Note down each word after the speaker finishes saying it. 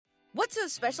What's so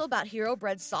special about Hero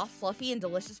Bread's soft, fluffy, and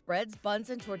delicious breads, buns,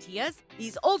 and tortillas?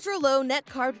 These ultra-low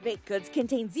net-carb baked goods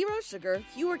contain zero sugar,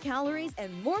 fewer calories,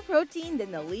 and more protein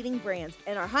than the leading brands,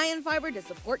 and are high in fiber to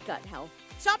support gut health.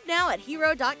 Shop now at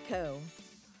hero.co.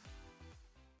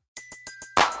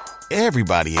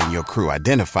 Everybody in your crew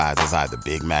identifies as either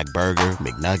Big Mac Burger,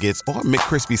 McNuggets, or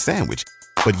McCrispy Sandwich.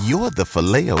 But you're the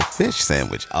Filet-O-Fish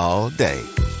Sandwich all day.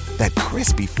 That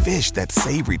crispy fish, that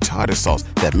savory tartar sauce,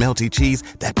 that melty cheese,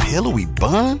 that pillowy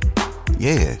bun.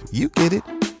 Yeah, you get it.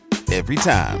 Every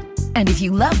time. And if you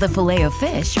love the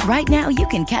Filet-O-Fish, right now you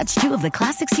can catch two of the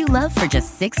classics you love for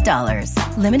just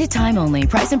 $6. Limited time only.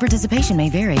 Price and participation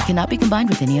may vary. Cannot be combined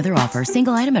with any other offer.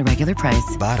 Single item at regular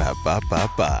price.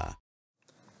 Ba-da-ba-ba-ba.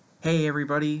 Hey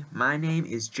everybody, my name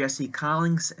is Jesse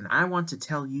Collins, and I want to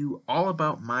tell you all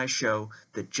about my show,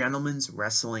 The Gentleman's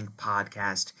Wrestling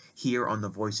Podcast, here on the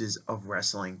Voices of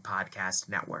Wrestling Podcast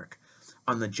Network.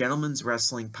 On the Gentleman's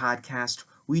Wrestling Podcast,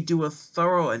 we do a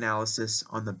thorough analysis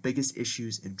on the biggest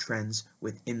issues and trends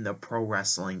within the pro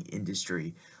wrestling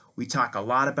industry. We talk a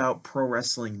lot about pro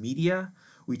wrestling media,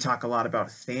 we talk a lot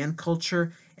about fan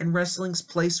culture and wrestling's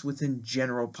place within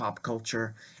general pop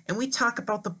culture, and we talk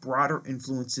about the broader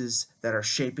influences that are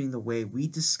shaping the way we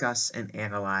discuss and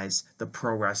analyze the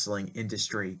pro wrestling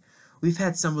industry. We've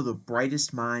had some of the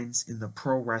brightest minds in the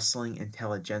pro wrestling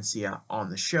intelligentsia on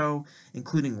the show,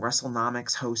 including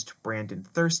WrestleNomics host Brandon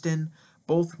Thurston,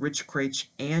 both Rich Craich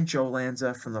and Joe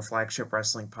Lanza from the Flagship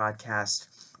Wrestling Podcast,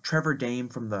 Trevor Dame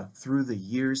from the Through the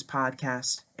Years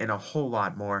podcast, and a whole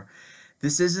lot more.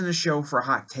 This isn't a show for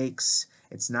hot takes.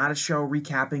 It's not a show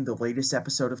recapping the latest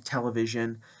episode of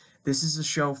television. This is a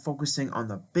show focusing on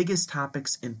the biggest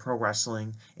topics in pro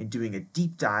wrestling and doing a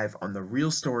deep dive on the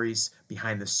real stories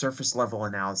behind the surface level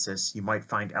analysis you might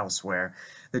find elsewhere.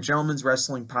 The Gentleman's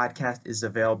Wrestling Podcast is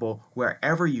available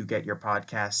wherever you get your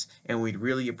podcasts, and we'd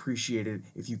really appreciate it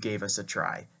if you gave us a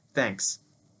try. Thanks.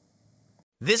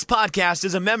 This podcast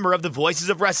is a member of the Voices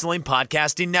of Wrestling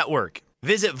Podcasting Network.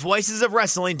 Visit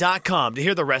voicesofwrestling.com to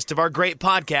hear the rest of our great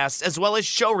podcasts, as well as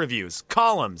show reviews,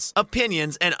 columns,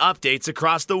 opinions, and updates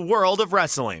across the world of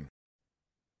wrestling.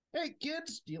 Hey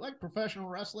kids, do you like professional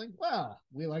wrestling? Well,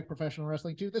 we like professional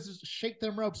wrestling too. This is Shake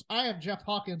Them Ropes. I am Jeff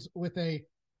Hawkins with a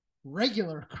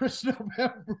regular Chris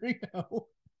Novembrino.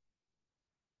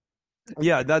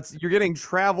 Yeah, you're getting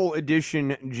travel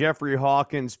edition Jeffrey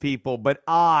Hawkins, people, but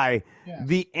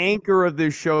the anchor of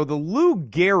this show, the Lou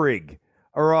Gehrig,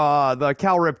 or the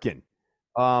Cal Ripken.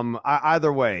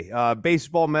 Either way,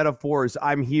 baseball metaphors,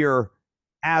 I'm here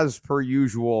as per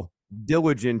usual,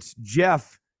 diligent.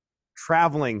 Jeff,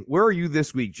 traveling. Where are you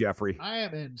this week, Jeffrey? I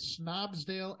am in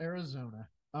Snobsdale, Arizona.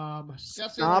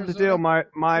 Snobsdale,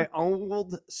 my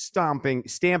old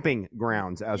stamping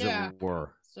grounds, as it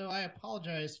were. So I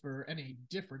apologize for any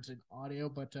difference in audio,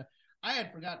 but I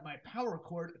had forgotten my power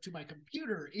cord to my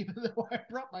computer, even though I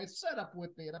brought my setup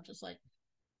with me, and I'm just like,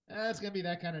 it's going to be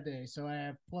that kind of day. So I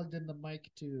have plugged in the mic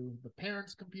to the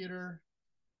parents' computer.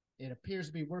 It appears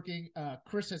to be working.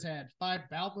 Chris has had 5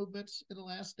 bowel movements in the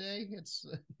last day.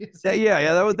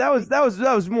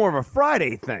 That was more of a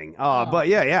Friday thing. But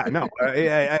no.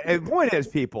 Point is,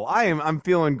 people, I'm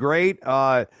feeling great.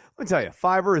 Let me tell you,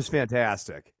 fiber is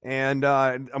fantastic, and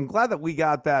I'm glad that we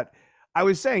got that. I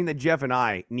was saying that Jeff and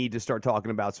I need to start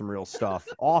talking about some real stuff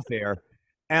off air,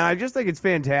 and I just think it's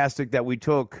fantastic that we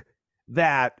took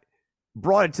that,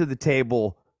 brought it to the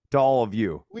table to all of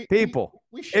you people.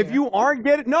 If you aren't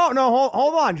getting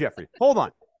hold on, Jeffrey, hold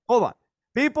on,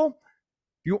 people.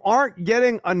 If you aren't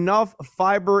getting enough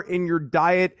fiber in your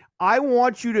diet, I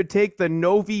want you to take the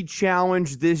Novi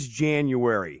challenge this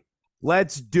January.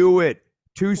 Let's do it.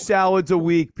 2 salads a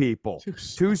week, people.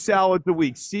 2 salads a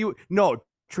week.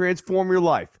 Transform your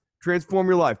life.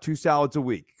 2 salads a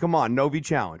week. Come on, Novi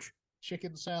challenge.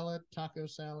 Chicken salad, taco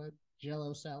salad,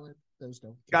 Jello salad. Those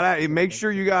don't. Gotta make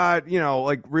sure you got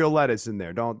like real lettuce in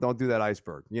there. Don't do that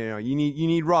iceberg. You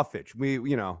need roughage.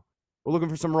 We're looking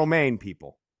for some romaine,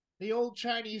 people. The old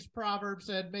Chinese proverb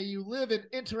said, "May you live in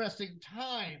interesting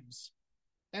times."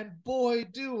 And boy,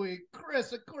 do we,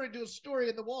 Chris. According to a story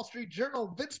in the Wall Street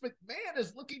Journal, Vince McMahon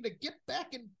is looking to get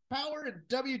back in power in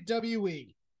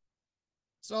WWE.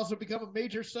 It's also become a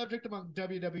major subject among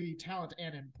WWE talent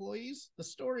and employees. The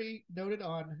story noted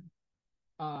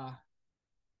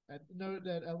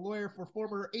that a lawyer for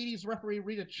former 80s referee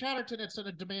Rita Chatterton had sent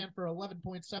a demand for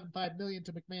 $11.75 million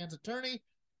to McMahon's attorney,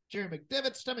 Jerry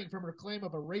McDevitt, stemming from her claim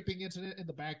of a raping incident in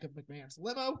the back of McMahon's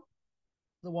limo.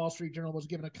 The Wall Street Journal was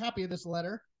given a copy of this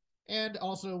letter, and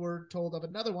also were told of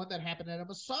another one that happened at a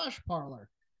massage parlor.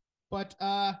 But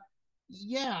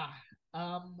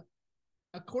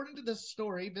According to this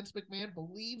story, Vince McMahon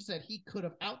believes that he could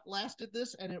have outlasted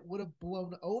this and it would have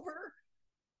blown over.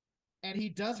 And he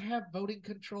does have voting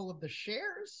control of the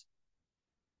shares.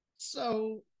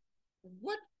 So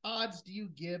what odds do you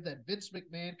give that Vince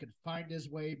McMahon could find his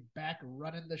way back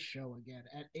running the show again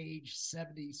at age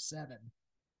 77?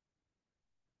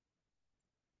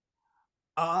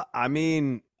 I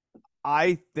mean,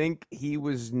 I think he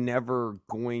was never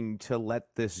going to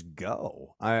let this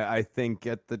go. I think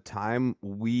at the time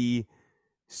we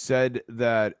said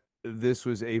that this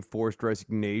was a forced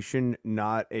resignation,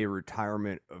 not a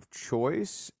retirement of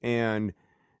choice. And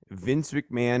Vince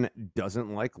McMahon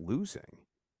doesn't like losing.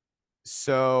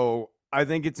 So I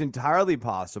think it's entirely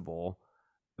possible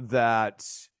that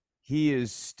he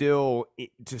is still,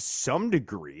 to some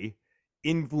degree,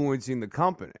 influencing the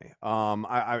company.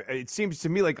 It seems to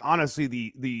me like,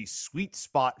 honestly, the sweet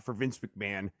spot for Vince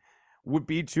McMahon would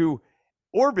be to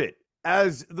orbit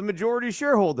as the majority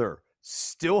shareholder,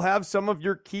 still have some of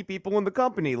your key people in the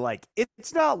company. Like,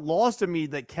 it's not lost to me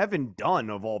that Kevin Dunn,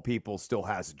 of all people, still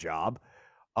has a job.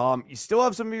 You still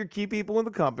have some of your key people in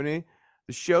the company.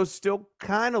 The show still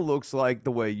kind of looks like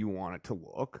the way you want it to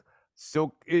look.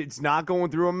 Still, it's not going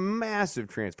through a massive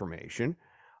transformation.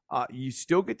 You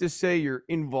still get to say you're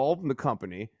involved in the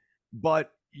company,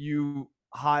 but you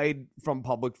hide from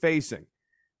public facing.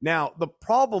 Now, the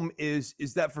problem is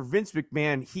that for Vince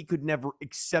McMahon, he could never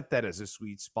accept that as a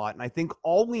sweet spot. And I think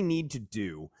all we need to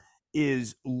do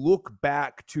is look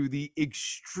back to the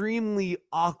extremely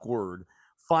awkward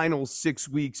final 6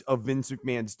 weeks of Vince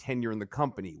McMahon's tenure in the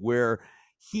company, where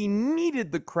he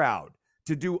needed the crowd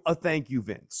to do a thank you,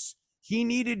 Vince. He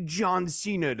needed John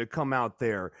Cena to come out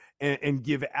there and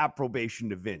give approbation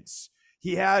to Vince.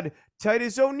 He had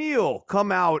Titus O'Neil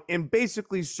come out and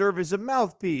basically serve as a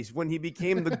mouthpiece when he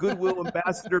became the goodwill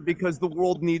ambassador, because the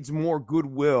world needs more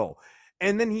goodwill.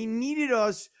 And then he needed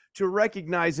us to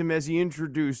recognize him as he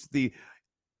introduced the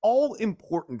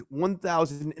all-important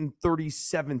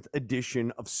 1037th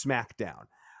edition of SmackDown.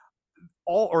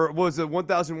 Or was it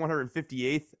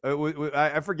 1158th?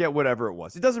 I forget, whatever it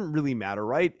was. It doesn't really matter,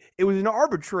 right? It was an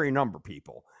arbitrary number,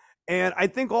 people. And I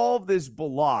think all of this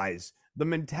belies the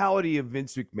mentality of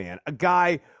Vince McMahon, a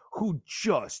guy who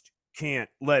just can't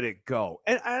let it go.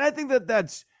 And I think that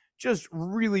that's just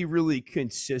really, really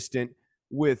consistent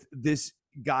with this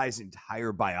guy's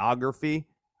entire biography.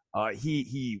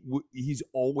 He's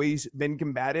always been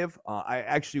combative. I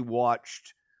actually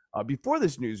watched, before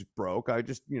this news broke, I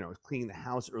just, was cleaning the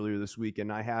house earlier this week,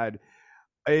 and I had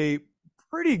a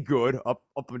pretty good, up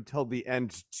until the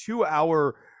end,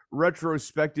 2-hour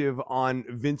retrospective on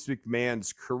Vince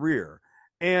McMahon's career.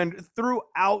 And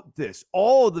throughout this,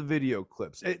 all of the video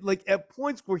clips, at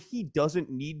points where he doesn't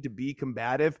need to be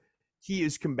combative, he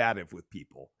is combative with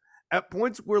people. At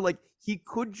points where he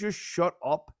could just shut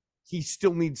up, he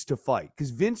still needs to fight,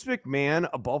 because Vince McMahon,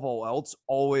 above all else,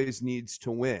 always needs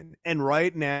to win. And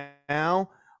right now,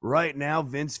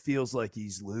 Vince feels like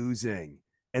he's losing,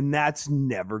 and that's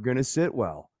never going to sit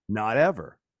well. Not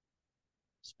ever.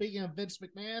 Speaking of Vince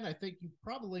McMahon, I think you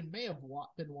probably may have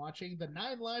been watching The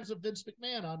 9 Lives of Vince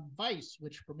McMahon on Vice,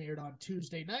 which premiered on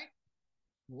Tuesday night.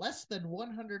 Less than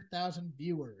 100,000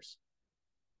 viewers.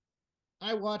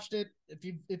 I watched it.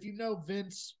 If you know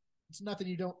Vince, it's nothing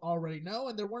you don't already know,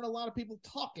 and there weren't a lot of people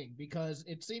talking, because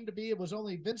it was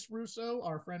only Vince Russo,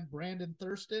 our friend Brandon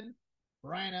Thurston,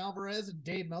 Brian Alvarez, and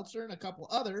Dave Meltzer, and a couple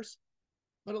others.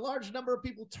 But a large number of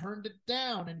people turned it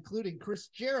down, including Chris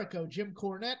Jericho, Jim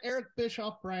Cornette, Eric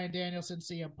Bischoff, Bryan Danielson,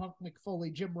 CM Punk, Mick Foley,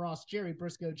 Jim Ross, Jerry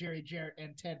Briscoe, Jerry Jarrett,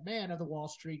 and Ted Mann of the Wall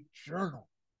Street Journal.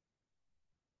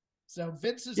 So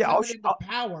Vince is coming into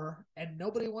power, and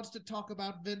nobody wants to talk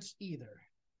about Vince either.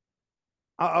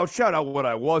 I'll shout out what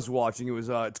I was watching. It was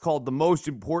it's called The Most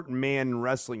Important Man in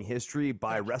Wrestling History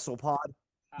by WrestlePod.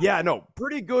 Yeah, no,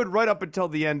 pretty good right up until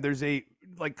the end. There's a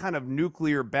kind of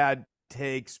nuclear bad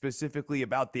take specifically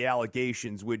about the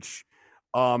allegations, which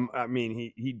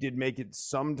he did make it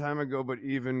some time ago, but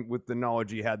even with the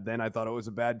knowledge he had then, I thought it was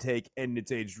a bad take, and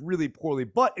it's aged really poorly.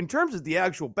 But in terms of the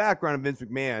actual background of Vince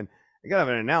McMahon, I gotta have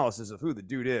an analysis of who the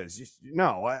dude is.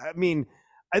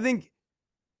 I think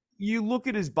you look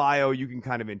at his bio, you can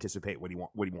kind of anticipate what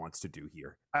he wants to do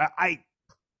here.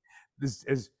 This,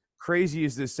 as crazy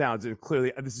as this sounds, and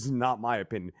clearly this is not my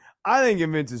opinion, I think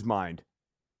in Vince's mind,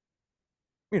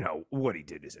 what he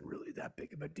did isn't really that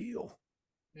big of a deal.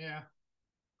 Yeah.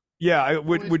 Yeah,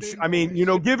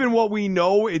 given what we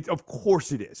know, of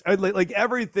course it is. Like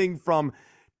everything from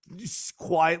just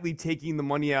quietly taking the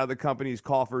money out of the company's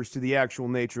coffers to the actual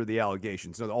nature of the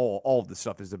allegations. So all of the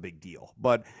stuff is a big deal.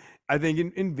 But I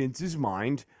think in Vince's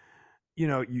mind,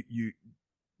 you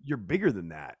you're bigger than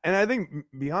that. And I think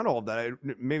beyond all of that,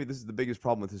 maybe this is the biggest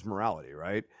problem with his morality,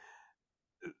 right?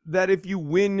 That if you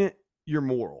win, you're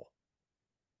moral.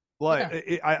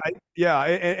 Like, yeah.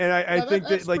 I think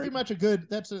that's that, like, pretty much a good.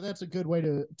 That's a good way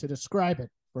to describe it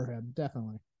for him.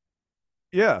 Definitely.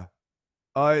 yeah.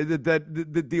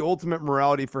 That the ultimate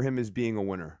morality for him is being a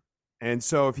winner, and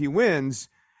so if he wins,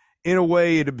 in a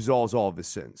way, it absolves all of his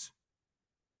sins.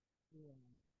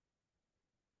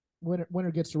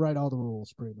 Winner gets to write all the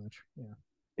rules, pretty much. Yeah.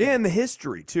 And the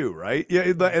history too, right?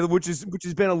 Yeah, which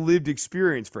has been a lived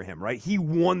experience for him, right? He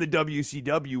won the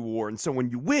WCW war, and so when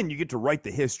you win, you get to write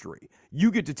the history.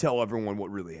 You get to tell everyone what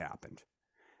really happened,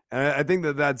 and I think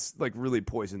that's like really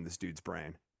poisoned this dude's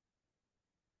brain.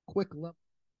 Quick look.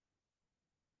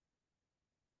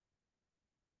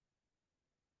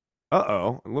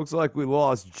 It looks like we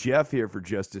lost Jeff here for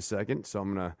just a second, so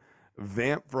I'm gonna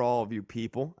vamp for all of you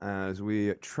people as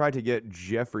we try to get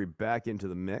Jeffrey back into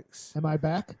the mix. Am I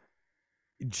back?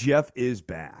 Jeff is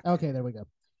back. Okay, there we go.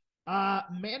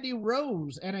 Mandy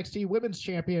Rose, NXT Women's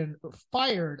Champion,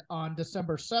 fired on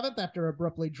December 7th after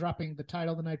abruptly dropping the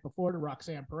title the night before to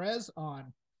Roxanne Perez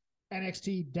on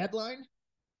NXT Deadline.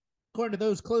 According to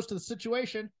those close to the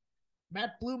situation,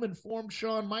 Matt Bloom informed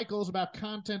Shawn Michaels about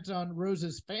content on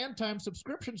Rose's Fan Time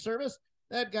subscription service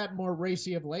that had gotten more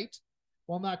racy of late.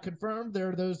 While not confirmed, there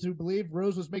are those who believe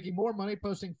Rose was making more money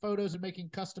posting photos and making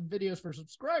custom videos for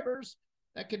subscribers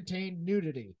that contained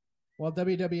nudity. While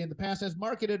WWE in the past has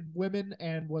marketed women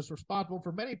and was responsible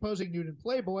for many posing nude in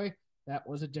Playboy, that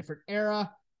was a different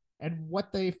era. And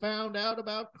what they found out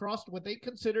about crossed what they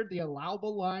considered the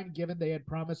allowable line, given they had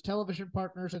promised television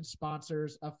partners and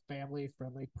sponsors a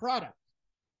family-friendly product.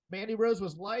 Mandy Rose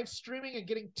was live streaming and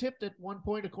getting tipped at one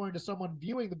point, according to someone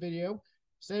viewing the video.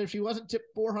 Said if she wasn't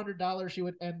tipped $400, she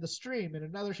would end the stream. In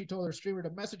another, she told her streamer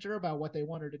to message her about what they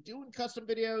want her to do in custom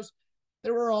videos.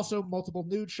 There were also multiple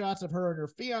nude shots of her and her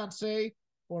fiancé,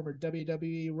 former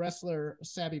WWE wrestler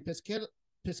Sabby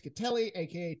Piscatelli,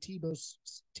 a.k.a. Tino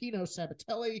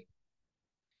Sabatelli,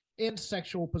 in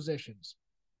sexual positions.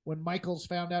 When Michaels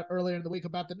found out earlier in the week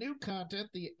about the new content,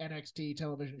 the NXT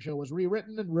television show was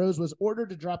rewritten and Rose was ordered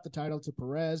to drop the title to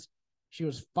Perez. She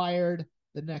was fired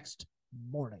the next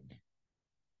morning.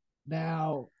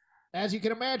 Now, as you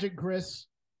can imagine, Chris,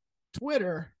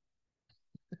 Twitter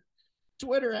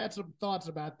had some thoughts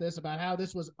about this, about how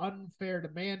this was unfair to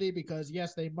Mandy because,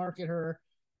 yes, they market her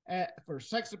for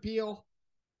sex appeal.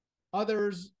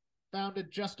 Others found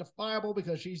it justifiable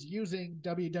because she's using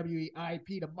WWE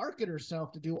IP to market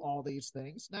herself to do all these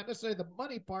things. Not necessarily the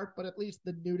money part, but at least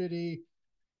the nudity.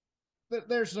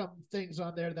 There's some things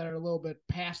on there that are a little bit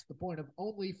past the point of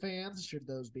OnlyFans, should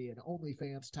those be an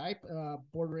OnlyFans type,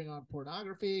 bordering on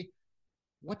pornography.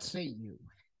 What say you?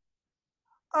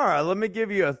 All right, let me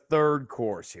give you a third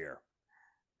course here.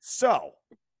 So,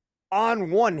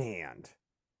 on one hand,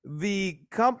 the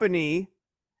company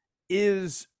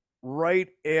is right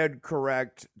and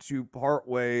correct to part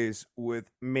ways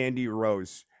with Mandy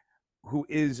Rose, who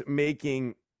is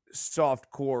making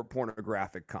softcore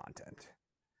pornographic content.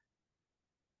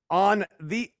 On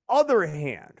the other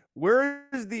hand, where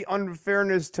does the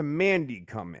unfairness to Mandy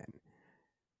come in?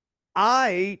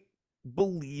 I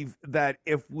believe that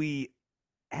if we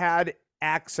had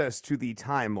access to the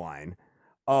timeline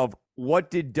of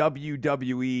what did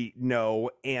WWE know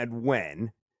and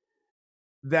when,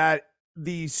 that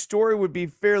the story would be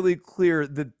fairly clear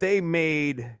that they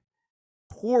made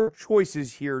poor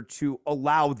choices here to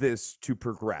allow this to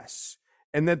progress,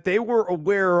 and that they were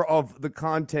aware of the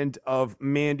content of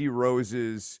Mandy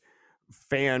Rose's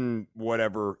fan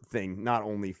whatever thing, not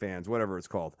OnlyFans, whatever it's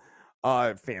called,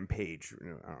 fan page,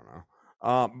 I don't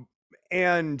know.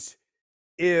 And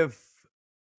if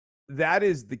that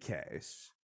is the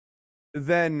case,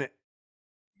 then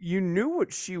you knew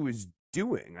what she was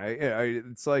doing.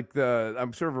 It's like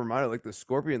I'm sort of reminded like the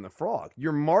Scorpion and the Frog.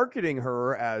 You're marketing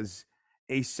her as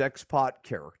a sex pot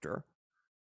character.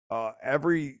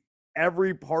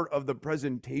 Every part of the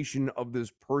presentation of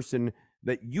this person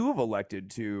that you have elected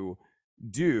to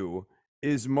do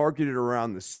is marketed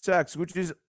around the sex, which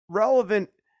is relevant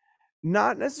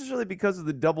not necessarily because of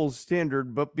the double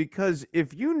standard, but because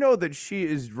if you know that she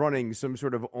is running some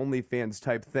sort of OnlyFans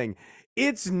type thing,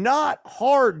 it's not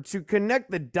hard to connect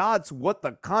the dots what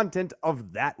the content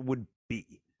of that would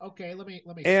be. Okay, let me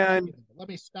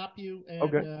stop you and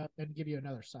Okay. And give you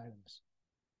another side of this.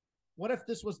 What if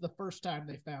this was the first time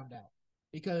they found out?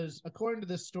 Because according to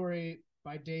this story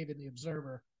by Dave in the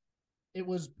Observer, it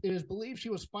is believed she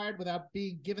was fired without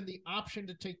being given the option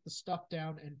to take the stuff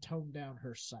down and tone down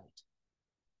her site.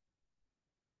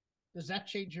 Does that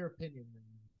change your opinion?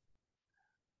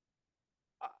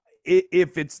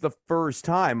 if it's the first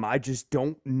time. I just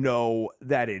don't know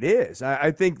that it is.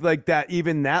 I think like that,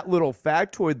 even that little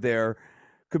factoid there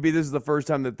could be this is the first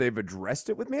time that they've addressed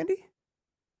it with Mandy.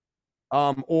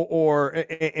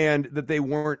 And that they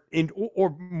weren't in,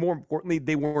 or more importantly,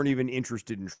 they weren't even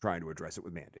interested in trying to address it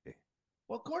with Mandy.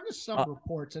 Well, according to some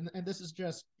reports, and this is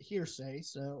just hearsay,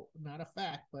 so not a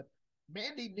fact, but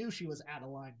Mandy knew she was out of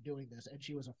line doing this, and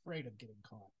she was afraid of getting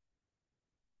caught.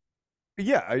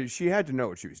 Yeah, she had to know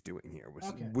what she was doing here.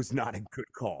 Was not a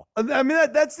good call. I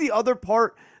mean, that's the other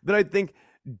part that I think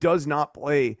does not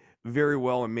play very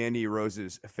well in Mandy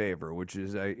Rose's favor, which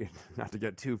is not to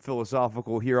get too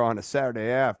philosophical here on a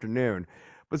Saturday afternoon,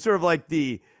 but sort of like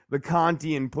the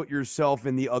Kantian put yourself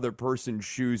in the other person's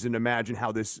shoes and imagine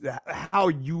how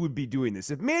you would be doing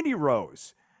this. If Mandy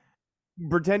Rose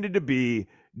pretended to be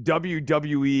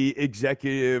WWE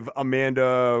executive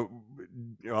Amanda,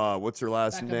 what's her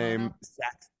last name?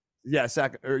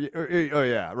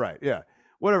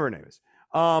 Whatever her name is.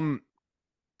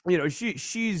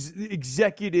 She's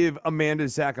executive Amanda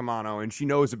Sacamano, and she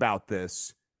knows about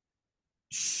this.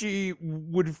 She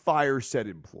would fire said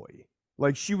employee.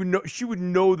 Like she would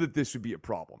know that this would be a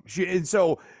problem.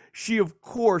 So she of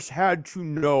course had to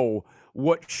know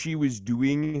what she was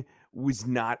doing was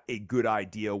not a good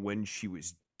idea when she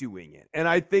was doing it. And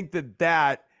I think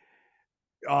that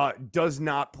does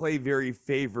not play very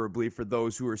favorably for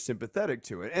those who are sympathetic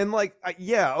to it. And I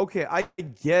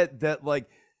get that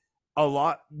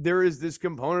there is this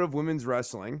component of women's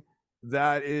wrestling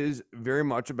that is very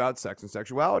much about sex and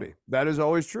sexuality. That is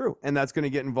always true. And that's going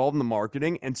to get involved in the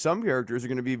marketing. And some characters are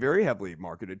going to be very heavily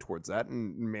marketed towards that.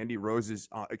 And Mandy Rose is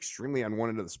extremely on one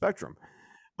end of the spectrum.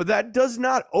 But that does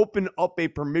not open up a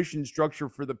permission structure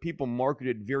for the people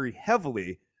marketed very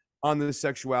heavily on the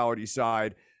sexuality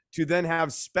side to then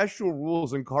have special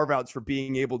rules and carve-outs for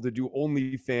being able to do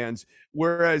OnlyFans,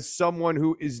 whereas someone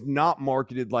who is not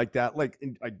marketed like that,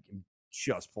 I'm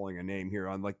just pulling a name here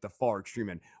on the far extreme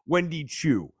end, Wendy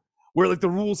Chu, where the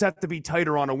rules have to be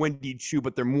tighter on a Wendy Chu,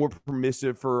 but they're more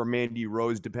permissive for a Mandy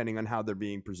Rose depending on how they're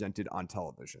being presented on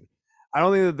television. I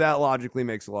don't think that logically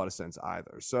makes a lot of sense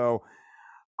either. So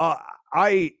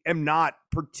I am not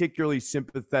particularly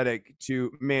sympathetic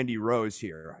to Mandy Rose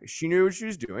here. She knew what she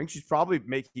was doing. She's probably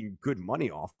making good money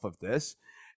off of this.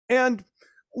 And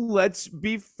let's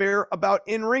be fair about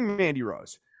in-ring Mandy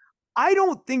Rose. I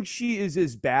don't think she is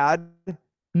as bad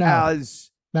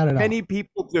as many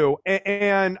people do.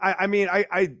 And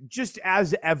I just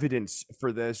as evidence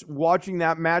for this, watching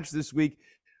that match this week,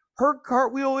 her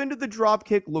cartwheel into the drop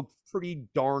kick looked pretty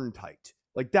darn tight.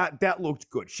 That looked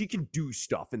good. She can do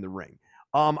stuff in the ring.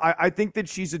 I think that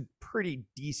she's a pretty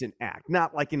decent act,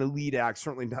 not like an elite act,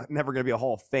 certainly never going to be a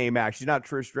Hall of Fame act. She's not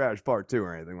Trish Stratus Part 2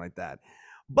 or anything like that.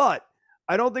 But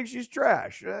I don't think she's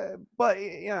trash. But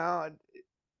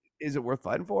is it worth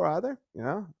fighting for either?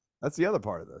 That's the other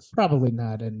part of this. Probably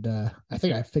not. And I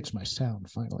think I fixed my sound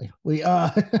finally.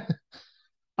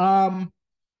 And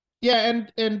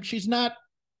she's not.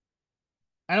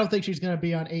 I don't think she's going to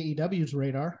be on AEW's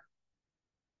radar.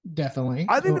 Definitely.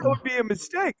 I think that would be a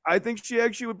mistake. I think she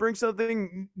actually would bring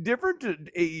something different to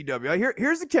AEW.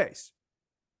 Here's the case.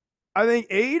 I think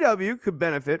AEW could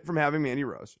benefit from having Mandy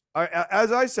Rose.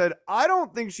 As I said, I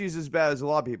don't think she's as bad as a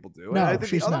lot of people do. No, and I think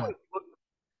she's not.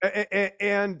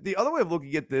 And the other way of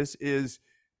looking at this is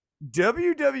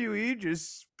WWE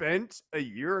just spent a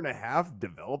year and a half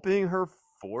developing her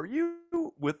for you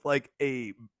with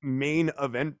a main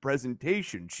event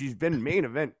presentation. She's been main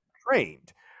event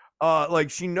trained.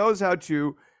 She knows how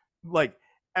to,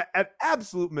 at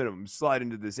absolute minimum, slide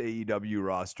into this AEW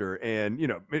roster and,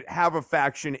 have a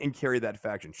faction and carry that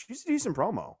faction. She's a decent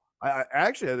promo. I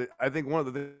think one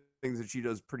of the things that she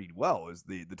does pretty well is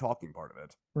the talking part of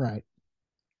it. Right.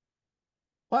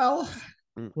 Well,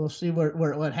 we'll see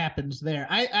what happens there.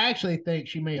 I actually think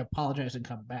she may apologize and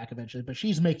come back eventually, but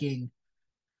she's making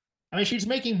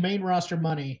main roster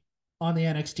money on the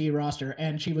NXT roster,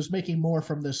 and she was making more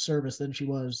from this service than she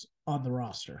was on the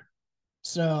roster.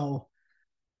 So,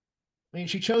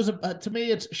 she chose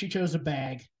she chose a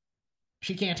bag.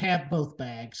 She can't have both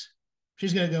bags.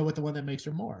 She's gonna go with the one that makes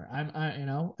her more.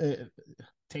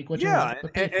 Take what you want.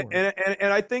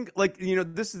 And I think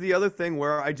this is the other thing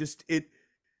where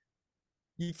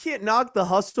you can't knock the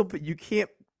hustle, but you can't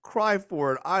cry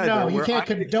for it either. No, you can't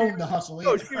condone the hustle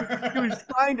either. No,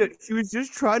 she was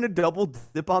just trying to double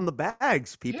dip on the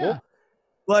bags, people.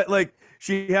 Yeah.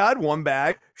 She had one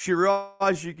bag, she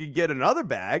realized she could get another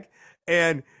bag,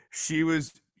 and she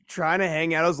was trying to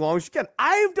hang out as long as she can.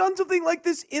 I've done something like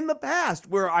this in the past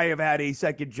where I have had a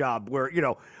second job where,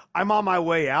 I'm on my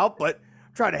way out, but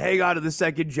try to hang on to the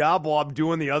second job while I'm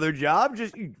doing the other job.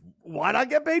 Just why not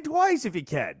get paid twice if you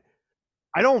can?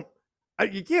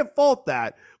 You can't fault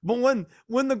that. But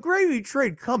when the gravy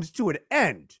trade comes to an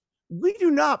end, we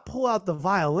do not pull out the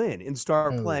violin and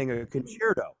start playing a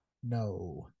concerto.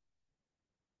 No.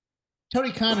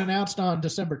 Tony Khan announced on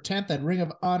December 10th that Ring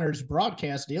of Honor's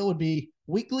broadcast deal would be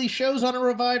weekly shows on a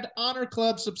revived Honor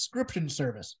Club subscription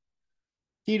service.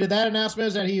 Key to that announcement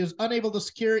is that he is unable to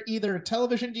secure either a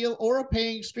television deal or a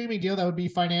paying streaming deal that would be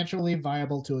financially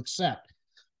viable to accept.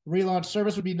 The relaunch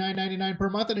service would be $9.99 per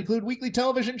month and include weekly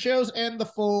television shows and the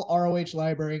full ROH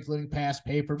library, including past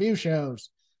pay-per-view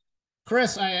shows.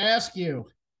 Chris, I ask you,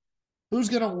 who's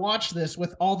going to watch this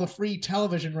with all the free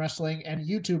television wrestling and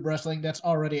YouTube wrestling that's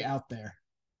already out there?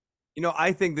 You know,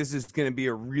 I think this is going to be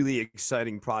a really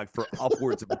exciting product for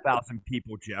upwards of 1,000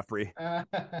 people, Jeffrey.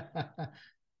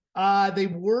 They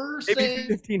were maybe saying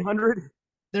 1,500.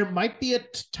 There might be a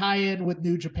tie-in with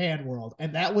New Japan World,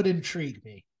 and that would intrigue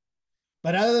me.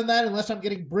 But other than that, unless I'm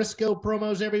getting Briscoe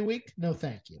promos every week, no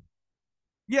thank you.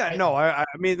 Yeah, no, I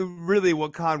mean, really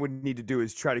what Khan would need to do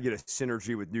is try to get a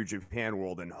synergy with New Japan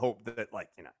World and hope that, like,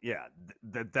 you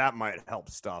know, that might help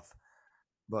stuff.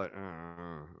 But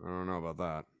I don't know about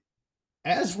that.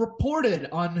 As reported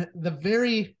on the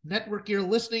very network you're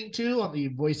listening to on the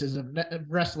Voices of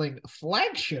Wrestling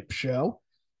flagship show,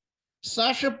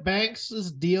 Sasha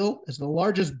Banks' deal is the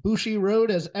largest Bushiroad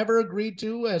has ever agreed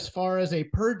to as far as a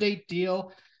per-date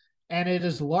deal, and it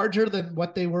is larger than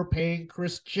what they were paying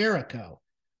Chris Jericho.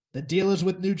 The deal is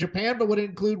with New Japan, but would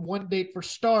include one date for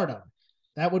Stardom.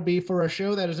 That would be for a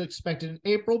show that is expected in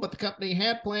April, but the company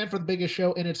had planned for the biggest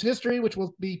show in its history, which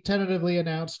will be tentatively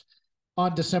announced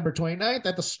on December 29th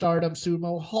at the Stardom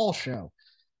Sumo Hall show.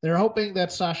 They're hoping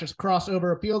that Sasha's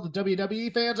crossover appeal to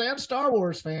WWE fans and Star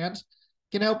Wars fans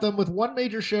can help them with one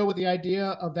major show, with the idea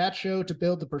of that show to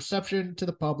build the perception to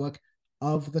the public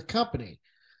of the company.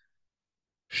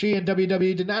 She and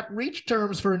WWE did not reach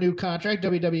terms for a new contract.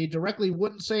 WWE directly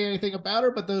wouldn't say anything about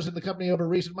her, but those in the company over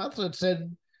recent months had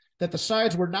said that the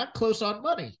sides were not close on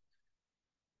money.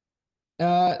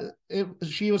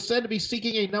 She was said to be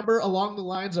seeking a number along the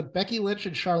lines of Becky Lynch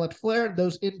and Charlotte Flair, and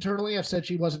those internally have said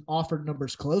she wasn't offered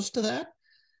numbers close to that.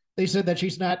 They said that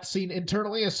she's not seen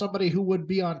internally as somebody who would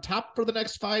be on top for the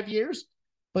next 5 years,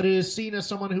 but it is seen as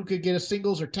someone who could get a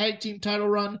singles or tag team title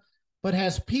run, but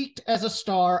has peaked as a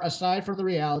star aside from the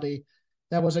reality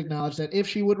that was acknowledged that if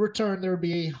she would return, there would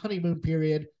be a honeymoon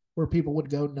period where people would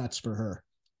go nuts for her.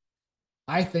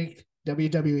 I think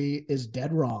WWE is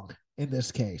dead wrong in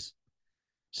this case.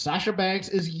 Sasha Banks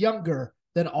is younger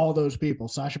than all those people.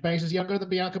 Sasha Banks is younger than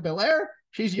Bianca Belair.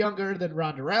 She's younger than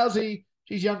Ronda Rousey.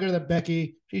 She's younger than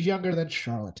Becky. She's younger than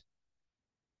Charlotte.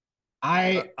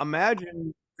 I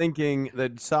imagine thinking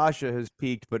that Sasha has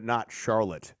peaked, but not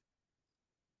Charlotte.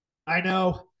 I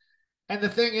know. And the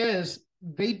thing is,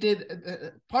 they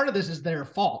did part of this is their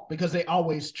fault because they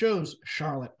always chose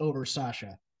Charlotte over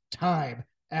Sasha time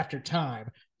after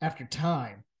time after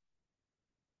time.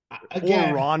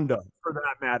 Again, or Ronda, for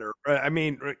that matter. I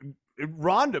mean,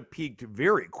 Ronda peaked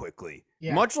very quickly,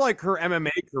 much like her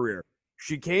MMA career.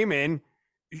 She came in,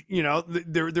 you know,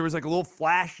 there was like a little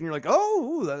flash, and you're like,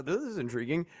 oh, this is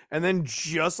intriguing. And then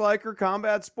just like her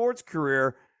combat sports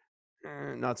career,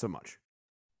 not so much.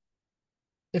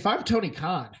 If I'm Tony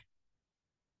Khan,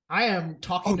 I am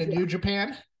talking to New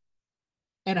Japan,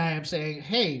 and I am saying,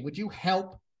 hey, would you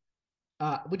help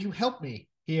me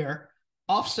here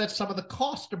offset some of the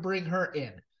cost to bring her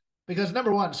in? Because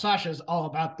number one, Sasha's all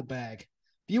about the bag.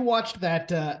 If you watched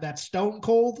that Stone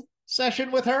Cold session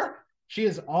with her, she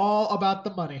is all about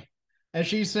the money. And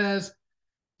she says,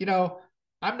 you know,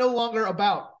 I'm no longer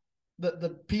about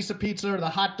the piece of pizza or the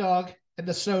hot dog and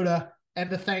the soda and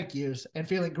the thank yous and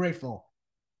feeling grateful.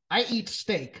 I eat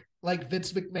steak like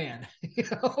Vince McMahon. You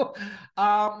know,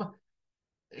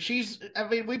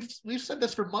 we've said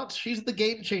this for months. She's the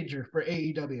game changer for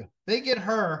AEW. They get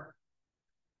her.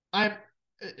 What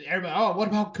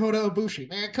about Kota Ibushi?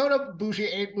 Man, Kota Ibushi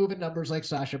ain't moving numbers like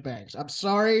Sasha Banks. I'm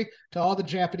sorry to all the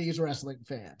Japanese wrestling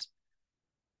fans.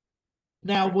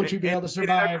 Now, would you be able to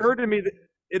survive?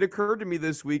 It occurred to me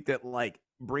this week that, like,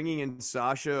 bringing in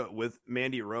Sasha with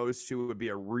Mandy Rose too would be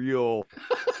a real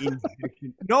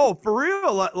injection. No, for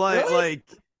real. Like, really? Like,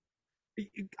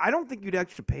 I don't think you'd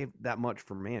actually pay that much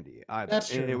for Mandy either. That's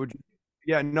true. And it would.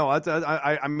 Yeah, no,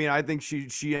 I mean, I think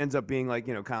she ends up being like,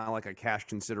 you know, kind of like a cash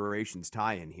considerations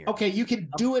tie-in here. Okay, you can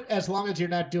do it as long as you're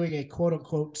not doing a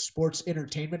quote-unquote sports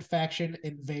entertainment faction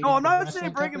invading. No, I'm not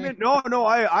saying bring him in. No,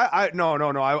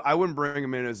 I wouldn't bring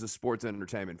him in as a sports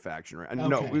entertainment faction, right? Okay.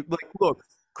 No, like, look,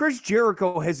 Chris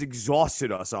Jericho has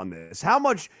exhausted us on this. How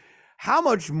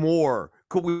much more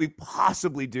could we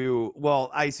possibly do?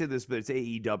 Well, I say this, but it's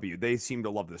AEW. They seem to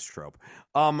love this trope.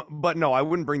 But no, I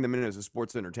wouldn't bring them in as a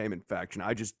sports entertainment faction.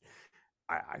 I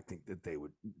think that they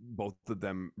would, both of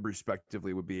them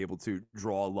respectively, would be able to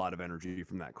draw a lot of energy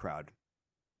from that crowd.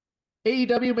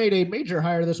 AEW made a major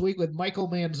hire this week with Michael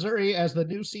Manzuri as the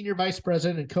new senior vice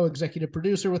president and co-executive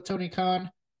producer with Tony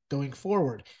Khan going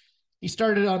forward. He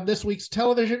started on this week's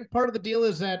television. Part of the deal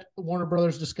is that Warner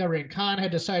Brothers Discovery and Khan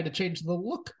had decided to change the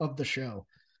look of the show.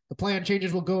 The plan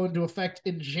changes will go into effect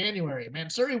in January.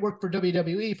 Mansouri worked for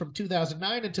WWE from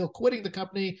 2009 until quitting the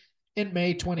company in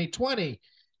May 2020.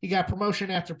 He got promotion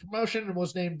after promotion and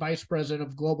was named vice president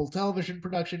of global television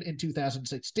production in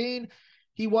 2016.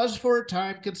 He was for a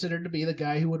time considered to be the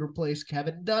guy who would replace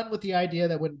Kevin Dunn, with the idea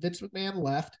that when Vince McMahon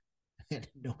left, and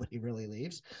nobody really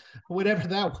leaves, whatever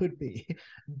that would be,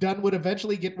 Dunn would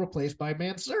eventually get replaced by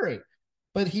Mansouri.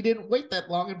 But he didn't wait that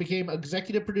long and became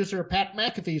executive producer of Pat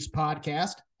McAfee's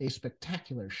podcast, a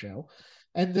spectacular show,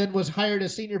 and then was hired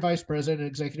as senior vice president and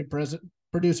executive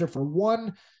producer for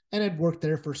One, and had worked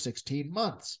there for 16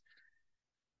 months.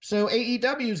 So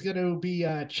AEW is going to be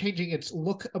changing its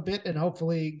look a bit and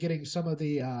hopefully getting some of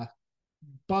the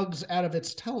bugs out of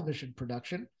its television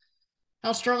production.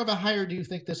 How strong of a hire do you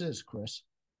think this is, Chris?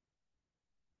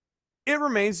 It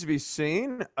remains to be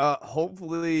seen.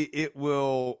 Hopefully it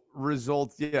will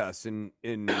result, yes, in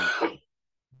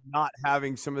not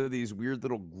having some of these weird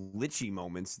little glitchy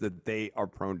moments that they are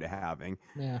prone to having.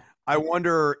 Yeah. I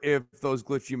wonder if those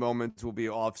glitchy moments will be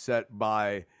offset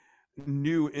by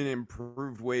new and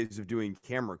improved ways of doing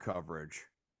camera coverage.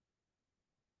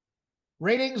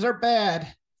 Ratings are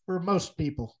bad for most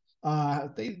people.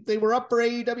 They were up for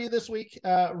AEW this week.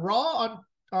 Raw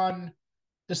on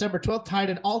December 12th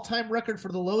tied an all-time record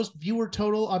for the lowest viewer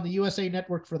total on the USA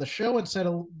Network for the show and set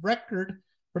a record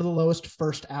for the lowest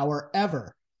first hour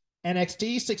ever.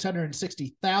 NXT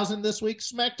 660,000 this week.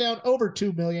 SmackDown over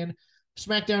 2 million.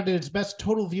 SmackDown did its best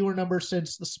total viewer number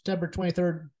since the September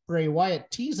 23rd Bray Wyatt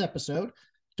tease episode,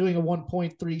 doing a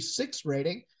 1.36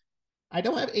 rating. I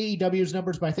don't have AEW's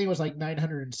numbers, but I think it was like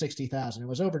 960,000. It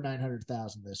was over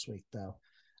 900,000 this week, though.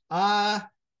 And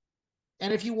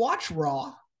if you watch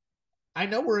Raw, I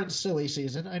know we're in silly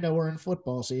season. I know we're in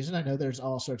football season. I know there's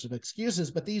all sorts of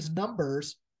excuses, but these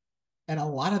numbers, and a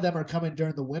lot of them are coming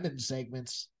during the women's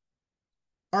segments,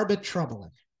 are a bit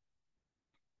troubling.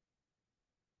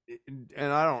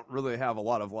 And I don't really have a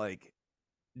lot of like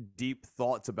deep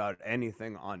thoughts about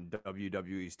anything on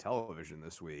WWE's television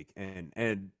this week.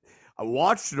 And I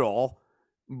watched it all,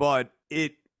 but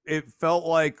it felt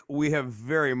like we have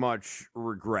very much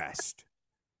regressed.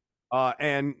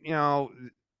 And you know,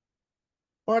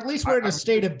 or at least we're in a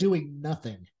state of doing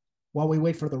nothing while we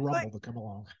wait for the Rumble to come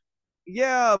along.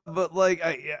 Yeah, but like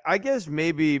I guess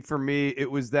maybe for me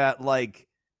it was that like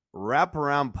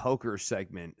wraparound poker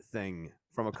segment thing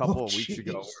from a couple of weeks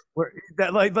ago, where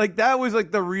that like that was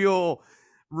like the real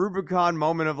Rubicon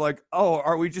moment of like, oh,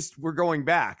 we're going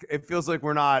back. It feels like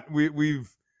we've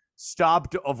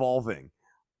stopped evolving,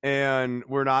 and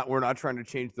we're not trying to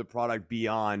change the product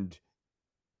beyond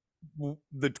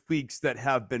the tweaks that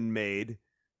have been made,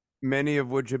 many of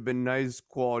which have been nice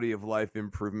quality of life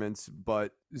improvements,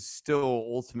 but still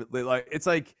ultimately like it's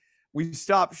like we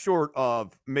stopped short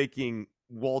of making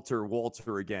Walter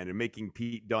again and making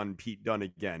Pete Dunne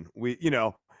again. We, you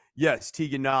know, yes,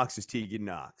 Tegan Knox is Tegan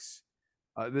Knox.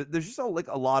 There's just a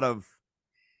lot of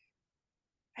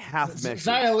half measures.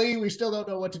 Xia Li, we still don't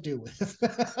know what to do with.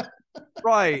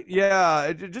 Right?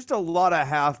 Yeah, just a lot of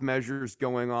half measures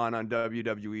going on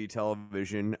WWE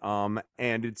television.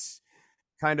 And it's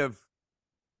kind of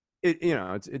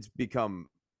it's become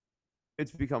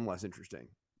less interesting.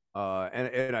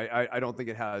 And I don't think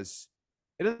it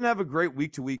doesn't have a great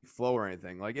week-to-week flow or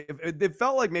anything. Like it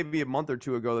felt like maybe a month or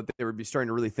two ago that they would be starting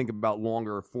to really think about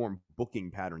longer form booking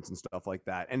patterns and stuff like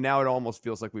that. And now it almost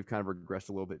feels like we've kind of regressed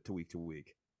a little bit to week to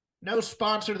week. No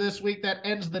sponsor this week. That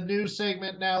ends the news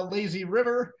segment now. Lazy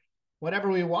River,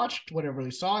 whatever we watched, whatever we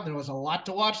saw, and there was a lot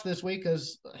to watch this week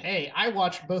because, hey, I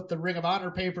watched both the Ring of Honor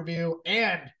pay-per-view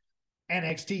and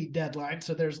NXT Deadline,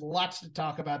 so there's lots to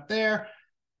talk about there.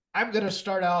 I'm going to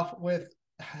start off with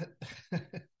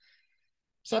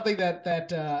something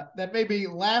that made me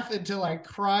laugh until I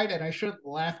cried, and I shouldn't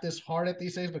laugh this hard at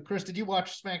these things. But Chris, did you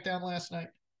watch SmackDown last night?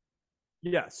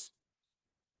 Yes.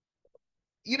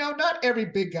 You know, not every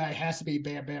big guy has to be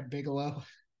Bam Bam Bigelow.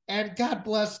 And God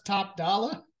bless Top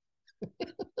Dollar.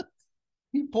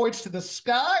 He points to the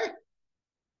sky.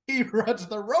 He runs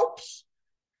the ropes.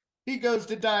 He goes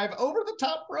to dive over the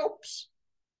top ropes.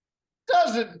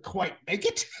 Doesn't quite make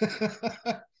it.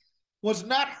 Was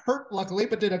not hurt, luckily,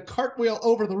 but did a cartwheel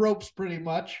over the ropes pretty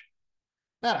much.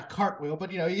 not a cartwheel,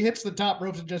 but he hits the top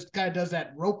ropes and just kind of does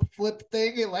that rope flip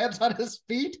thing. It lands on his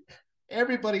feet.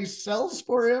 Everybody sells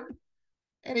for him,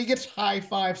 and he gets high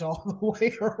fives all the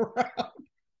way around.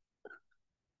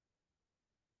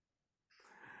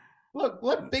 Look,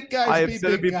 let big guys I have be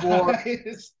said it big before.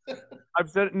 guys. I've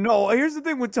said it. No, here's the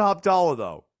thing with Top Dollar,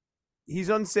 though. He's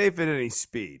unsafe at any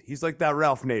speed. He's like that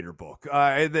Ralph Nader book.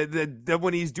 That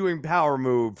when he's doing power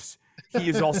moves, he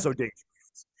is also dangerous.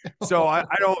 So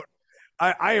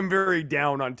I am very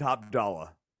down on Top Dollar.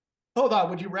 Hold on.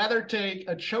 Would you rather take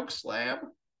a choke slam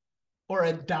or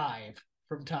a dive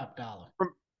from Top Dollar?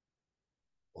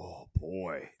 Oh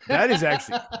boy, that is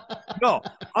actually no.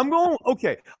 I'm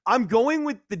going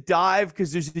with the dive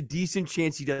because there's a decent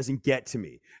chance he doesn't get to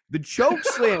me. The choke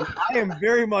slam, I am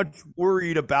very much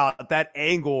worried about that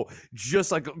angle,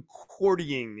 just like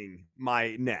accordioning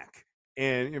my neck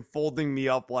and folding me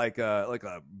up like a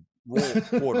roll of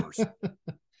quarters.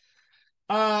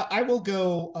 I will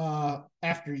go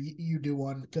after you do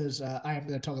one because I am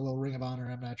going to talk a little Ring of Honor.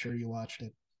 I'm not sure you watched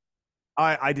it.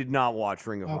 I did not watch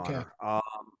Ring of Honor.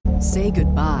 Say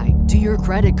goodbye to your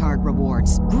credit card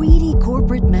rewards. Greedy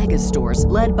corporate mega stores,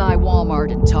 led by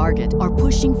Walmart and Target, are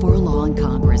pushing for a law in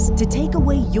Congress to take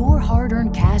away your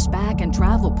hard-earned cash back and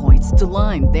travel points to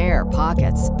line their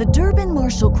pockets. The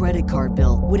Durbin-Marshall credit card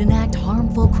bill would enact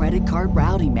harmful credit card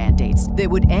routing mandates that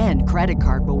would end credit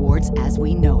card rewards as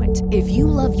we know it. If you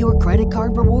love your credit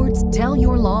card rewards, tell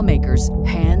your lawmakers,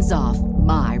 hands off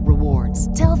my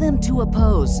rewards. Tell them to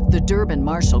oppose the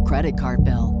Durbin-Marshall credit card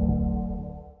bill.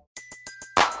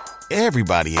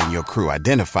 Everybody in your crew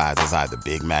identifies as either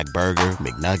Big Mac Burger,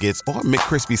 McNuggets, or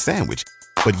McCrispy Sandwich.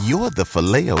 But you're the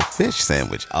Filet-O-Fish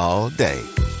Sandwich all day.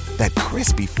 That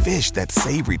crispy fish, that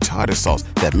savory tartar sauce,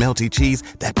 that melty cheese,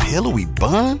 that pillowy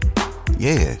bun.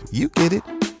 Yeah, you get it.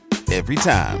 Every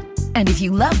time. And if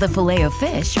you love the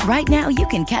Filet-O-Fish, right now you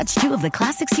can catch two of the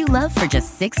classics you love for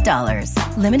just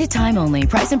 $6. Limited time only.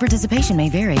 Price and participation may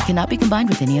vary. Cannot be combined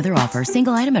with any other offer.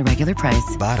 Single item at regular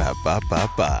price.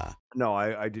 Ba-da-ba-ba-ba. No,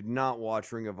 I did not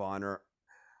watch Ring of Honor.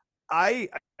 I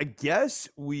guess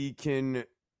we can.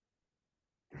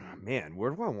 Man,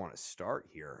 where do I want to start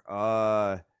here?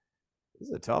 This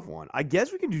is a tough one. I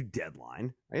guess we can do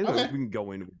Deadline. I guess we can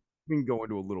go into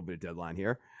a little bit of Deadline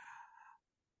here.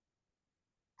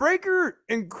 Breakker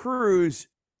and Cruz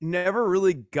never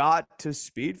really got to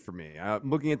speed for me.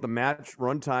 Looking at the match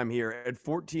runtime here at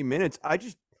 14 minutes,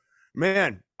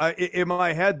 in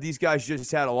my head, these guys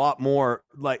just had a lot more.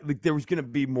 Like there was going to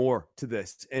be more to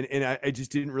this, and I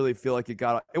just didn't really feel like it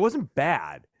got. It wasn't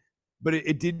bad, but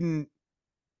it didn't.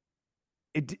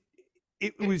 It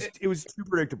was too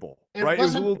predictable. Right? It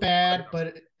wasn't bad,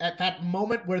 but at that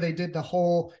moment where they did the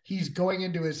whole he's going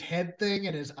into his head thing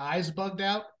and his eyes bugged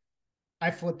out,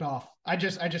 I flipped off. I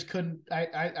just couldn't.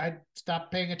 I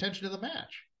stopped paying attention to the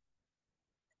match.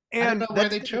 And I don't know why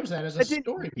they chose that as a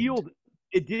story.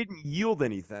 It didn't yield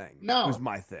anything. No, was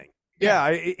my thing. Yeah,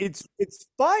 it's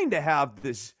fine to have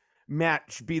this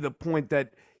match be the point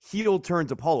that heel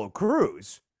turns Apollo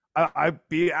Crews. I'd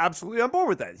be absolutely on board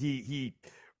with that. He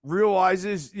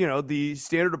realizes, the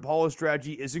standard Apollo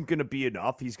strategy isn't going to be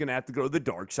enough. He's going to have to go to the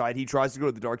dark side. He tries to go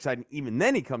to the dark side, and even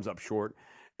then he comes up short.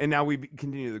 And now we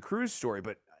continue the Crews story,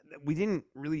 but we didn't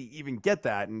really even get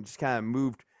that, and just kind of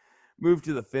moved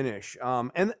to the finish.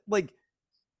 And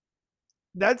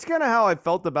that's kind of how I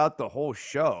felt about the whole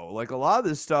show. Like a lot of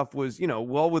this stuff was,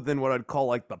 well within what I'd call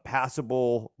like the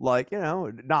passable,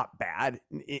 not bad,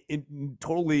 it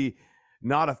totally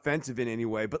not offensive in any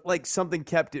way, but like something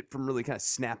kept it from really kind of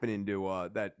snapping into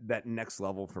that next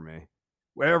level for me.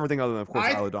 Where everything other than, of course,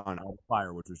 Aladon out of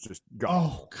fire, which was just gone.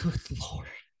 Oh, good Lord.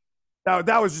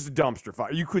 That was just a dumpster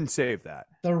fire. You couldn't save that.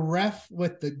 The ref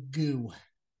with the goo.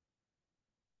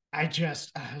 I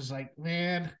was like,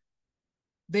 man,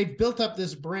 they've built up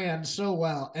this brand so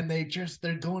well, and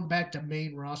they're going back to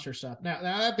main roster stuff. Now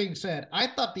that being said, I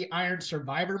thought the Iron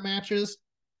Survivor matches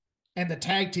and the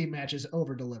tag team matches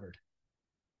over-delivered.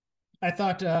 I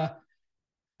thought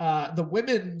the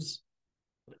women's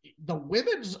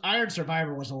Iron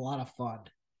Survivor was a lot of fun.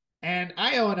 And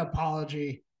I owe an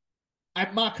apology. I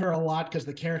mock her a lot because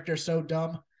the character's so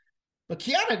dumb. But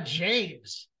Kiana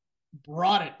James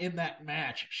brought it in that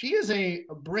match. She is a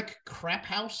brick crap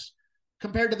house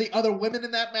compared to the other women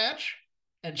in that match.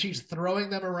 And she's throwing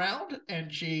them around,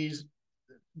 and she's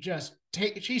just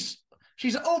she's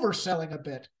overselling a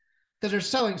bit because her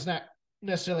selling's not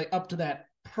necessarily up to that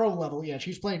pro level yet.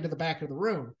 She's playing to the back of the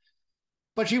room.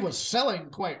 But she was selling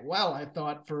quite well, I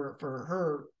thought, for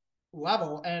her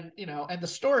level. And, and the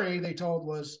story they told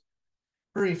was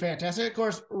pretty fantastic. Of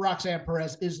course, Roxanne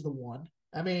Perez is the one.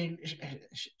 I mean,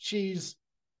 she's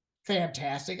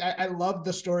fantastic. I love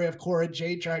the story of Cora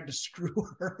Jade trying to screw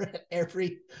her at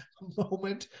every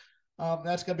moment.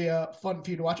 That's gonna be a fun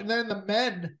feud to watch. And then the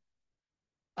men,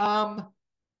 I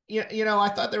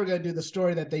thought they were gonna do the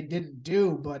story that they didn't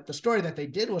do, but the story that they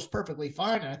did was perfectly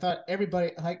fine. And I thought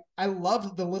everybody, like, I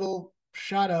loved the little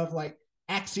shot of like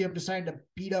Axiom deciding to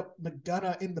beat up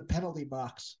McDonough in the penalty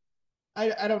box.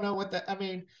 I don't know what that. I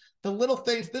mean, the little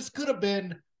things. This could have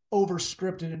been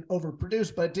over-scripted and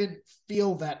overproduced, but it didn't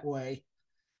feel that way.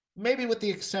 Maybe with the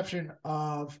exception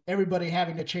of everybody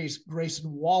having to chase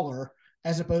Grayson Waller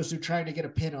as opposed to trying to get a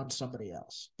pin on somebody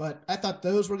else. But I thought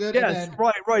those were good. Yes,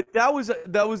 right. That was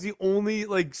the only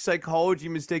like psychology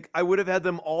mistake. I would have had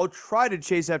them all try to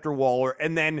chase after Waller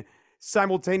and then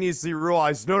simultaneously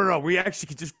realize, no, we actually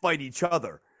could just fight each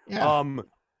other. Yeah.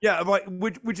 Yeah, right.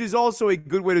 Which is also a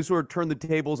good way to sort of turn the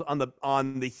tables on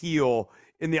the heel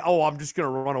in the I'm just gonna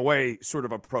run away sort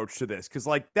of approach to this, because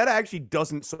like that actually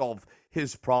doesn't solve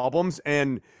his problems.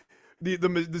 And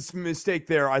this mistake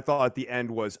there, I thought at the end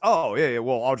was,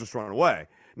 well, I'll just run away.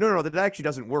 No, that actually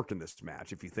doesn't work in this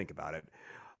match if you think about it.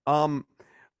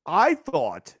 I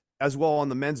thought as well on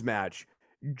the men's match,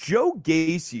 Joe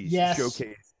Gacy's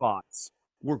showcase spots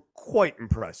were quite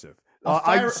impressive.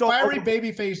 Fiery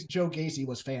babyface Joe Gacy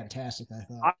was fantastic, I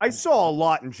thought. I saw a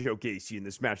lot in Joe Gacy in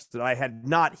this match that I had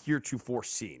not heretofore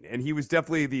seen. And he was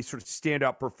definitely the sort of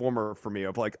standout performer for me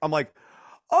I'm like,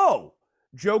 oh,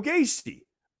 Joe Gacy,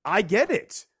 I get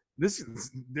it.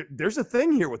 There's a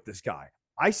thing here with this guy.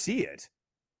 I see it.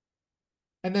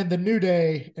 And then the New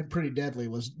Day and Pretty Deadly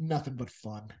was nothing but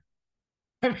fun.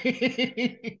 I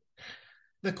mean,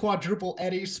 the quadruple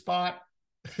Eddie spot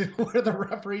where the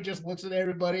referee just looks at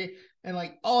everybody and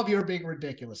like, all of you are being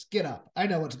ridiculous. Get up. I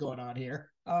know what's going on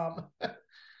here.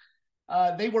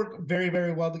 They work very,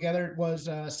 very well together. It was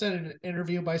said in an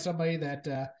interview by somebody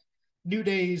that New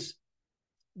Day's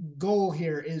goal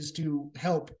here is to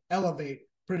help elevate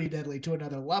Pretty Deadly to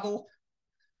another level.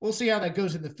 We'll see how that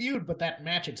goes in the feud, but that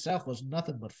match itself was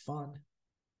nothing but fun.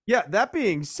 Yeah, that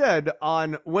being said,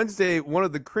 on Wednesday, one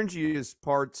of the cringiest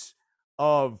parts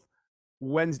of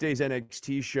Wednesday's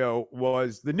NXT show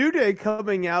was the New Day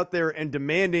coming out there and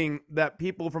demanding that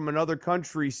people from another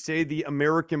country say the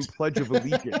American Pledge of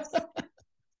Allegiance.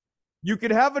 You could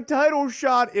have a title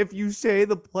shot if you say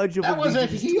the Pledge of Allegiance.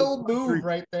 That was a heel move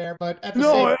right there, but at the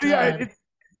same time... it's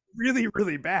really,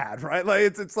 really bad, right? Like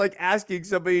it's like asking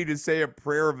somebody to say a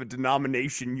prayer of a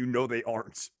denomination you know they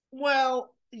aren't.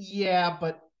 Well, yeah,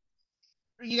 but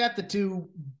you got the two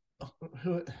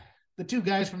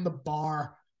guys from the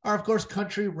bar are, of course,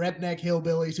 country redneck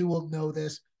hillbillies who will know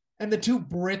this, and the two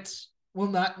Brits will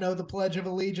not know the Pledge of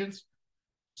Allegiance.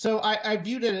 So I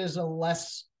viewed it as a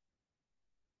less.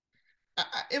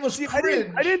 It was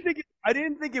cringe. I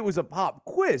didn't think it was a pop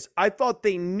quiz. I thought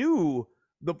they knew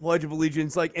the Pledge of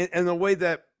Allegiance, like, and the way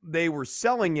that they were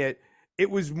selling it, it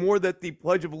was more that the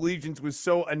Pledge of Allegiance was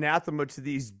so anathema to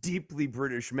these deeply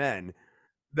British men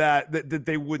that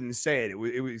they wouldn't say it.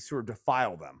 It would sort of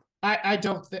defile them. I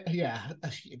don't think. Yeah,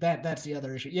 that's the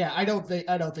other issue. Yeah, I don't think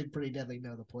Pretty Deadly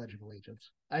know the Pledge of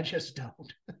Allegiance. I just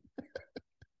don't.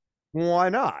 Why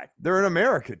not? They're in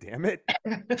America, damn it.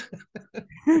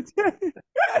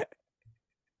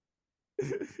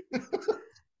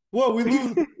 Whoa,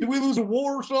 did we lose a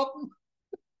war or something?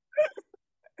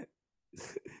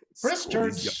 Chris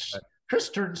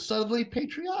turns suddenly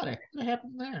patriotic. What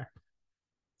happened there?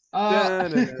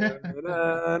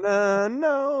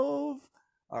 No.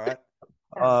 All right.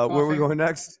 Where are we going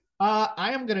next?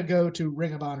 I am going to go to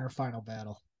Ring of Honor Final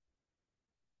Battle.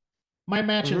 My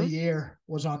match of the year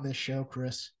was on this show,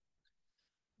 Chris.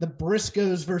 The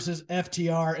Briscoes versus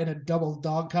FTR in a double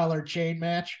dog collar chain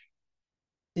match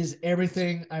is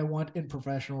everything I want in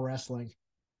professional wrestling.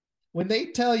 When they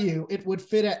tell you it would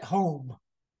fit at home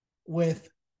with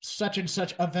such and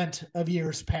such event of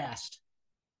years past,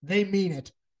 they mean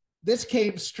it. This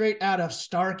came straight out of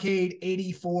Starrcade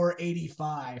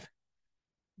 84-85.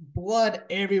 Blood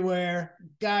everywhere,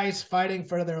 guys fighting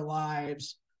for their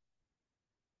lives.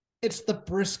 It's the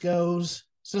Briscoes,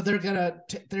 so they're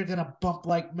gonna bump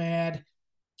like mad.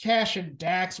 Cash and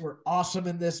Dax were awesome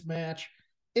in this match.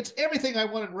 It's everything I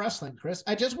want in wrestling, Chris.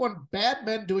 I just want bad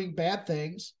men doing bad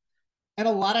things and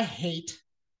a lot of hate,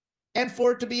 and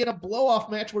for it to be in a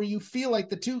blow-off match where you feel like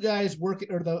the two guys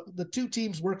working, or the two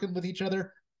teams working with each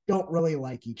other, don't really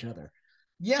like each other.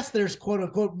 Yes, there's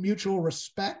quote-unquote mutual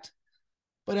respect,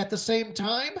 but at the same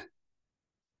time,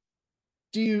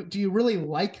 do you really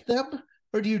like them,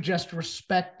 or do you just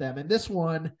respect them? And this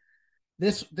one,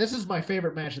 this is my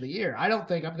favorite match of the year. I don't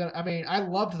think I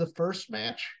loved the first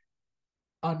match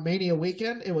on Mania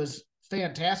weekend. It was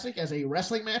fantastic as a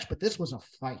wrestling match, but this was a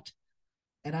fight.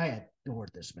 And I adored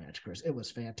this match, Chris. It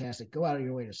was fantastic. Go out of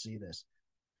your way to see this.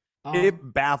 It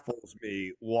baffles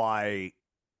me why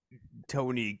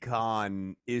Tony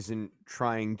Khan isn't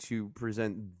trying to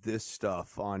present this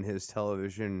stuff on his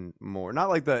television more. Not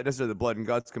like necessarily the blood and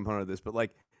guts component of this, but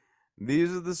like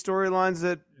these are the storylines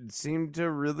that seem to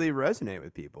really resonate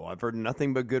with people. I've heard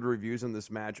nothing but good reviews on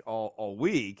this match all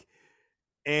week,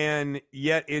 and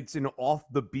yet it's an off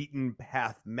the beaten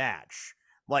path match.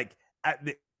 Like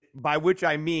by which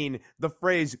I mean the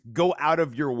phrase "go out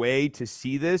of your way to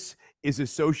see this" is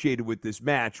associated with this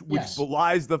match, which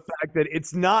belies the fact that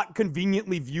it's not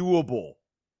conveniently viewable.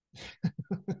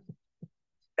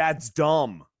 That's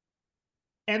dumb.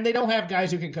 And they don't have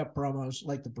guys who can cut promos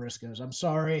like the Briscoes. I'm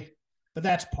sorry, but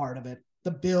that's part of it.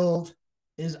 The build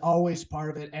is always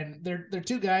part of it. And they're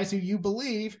two guys who you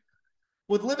believe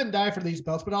would live and die for these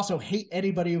belts, but also hate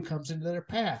anybody who comes into their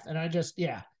path. And I just,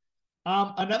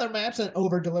 another match that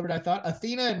over-delivered, I thought,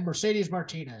 Athena and Mercedes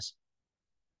Martinez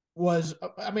was,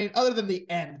 I mean, other than the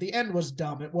end was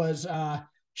dumb. It was,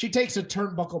 she takes a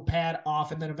turnbuckle pad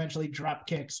off and then eventually drop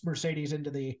kicks Mercedes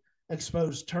into the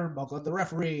exposed turnbuckle. The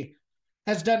referee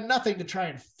has done nothing to try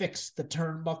and fix the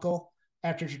turnbuckle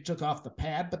after she took off the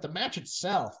pad, but the match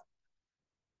itself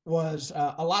was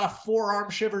a lot of forearm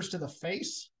shivers to the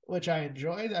face, which I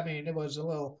enjoyed. I mean, it was a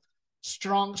little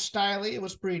strong styly. It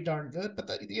was pretty darn good, but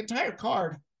the entire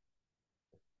card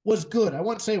was good. I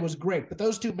wouldn't say it was great, but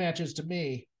those two matches to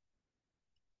me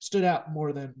stood out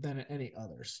more than any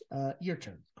others. Your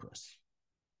turn, Chris.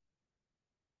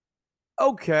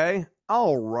 Okay.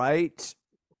 All right.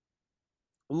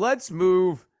 Let's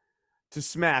move to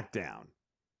SmackDown.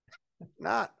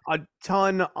 Not a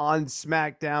ton on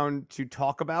SmackDown to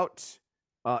talk about,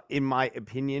 in my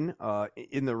opinion,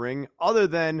 in the ring, other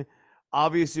than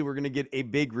obviously we're going to get a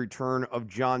big return of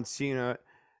John Cena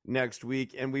next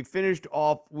week. And we finished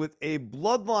off with a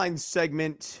Bloodline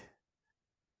segment.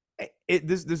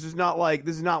 This is not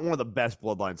one of the best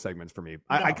Bloodline segments for me. No.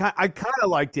 I kind of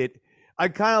liked it. I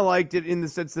kind of liked it in the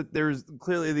sense that there's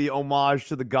clearly the homage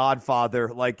to The Godfather.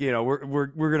 Like, you know,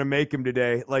 we're gonna make him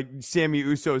today. Like Sammy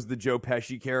Uso is the Joe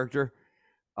Pesci character.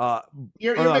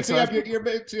 You're mixing up your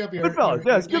Goodfellas.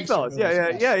 Yes, Goodfellas.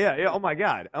 Yeah. Oh my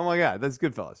god, that's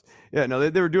Goodfellas. Yeah, no,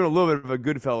 they were doing a little bit of a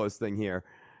Goodfellas thing here,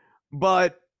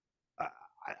 but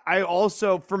I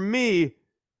also, for me,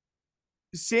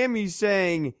 Sammy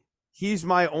saying he's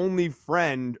my only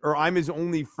friend or I'm his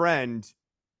only friend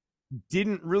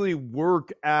didn't really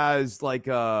work as like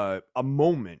a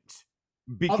moment.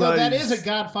 Because although that is a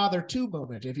Godfather 2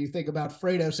 moment, if you think about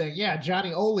Fredo saying, yeah,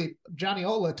 Johnny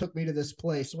Ola took me to this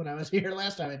place when I was here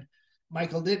last time. And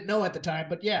Michael didn't know at the time,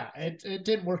 but yeah, it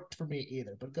didn't work for me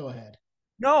either. But go ahead.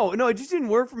 No, it just didn't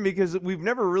work for me because we've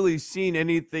never really seen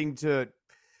anything to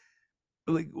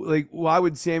like why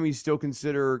would Sammy still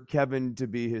consider Kevin to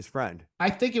be his friend? I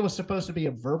think it was supposed to be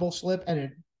a verbal slip and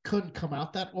it couldn't come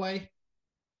out that way.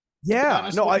 Yeah,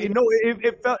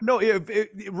 it felt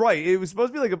right. It was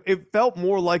supposed to be it felt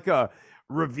more like a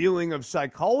revealing of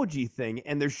psychology thing,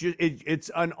 and there's just it's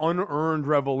an unearned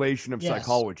revelation of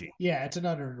psychology. Yeah, it's an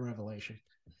unearned revelation.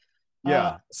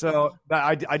 Yeah, so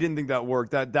I didn't think that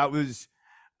worked. That was,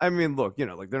 I mean, look, you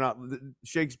know, like they're not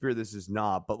Shakespeare. This is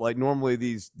not, but like normally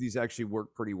these actually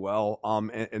work pretty well.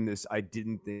 And this I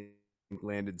didn't think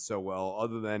landed so well.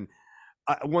 Other than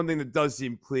one thing that does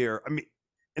seem clear. I mean.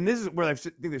 And this is where I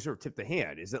think they sort of tipped the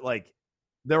hand, is that like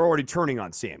they're already turning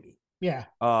on Sammy. Yeah.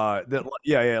 Like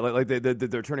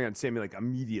they're turning on Sammy like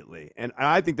immediately, and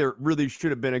I think there really should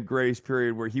have been a grace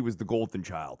period where he was the golden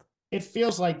child. It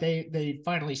feels like they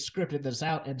finally scripted this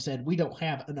out and said, we don't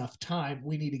have enough time.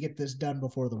 We need to get this done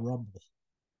before the Rumble.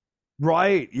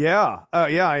 Right. Yeah.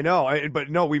 Yeah. I know. But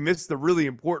no, we missed the really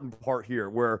important part here,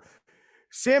 where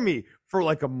Sammy for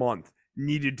like a month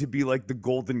needed to be like the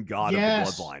golden god of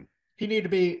the bloodline. He needed to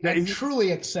be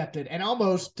truly accepted, and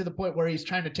almost to the point where he's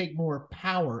trying to take more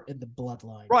power in the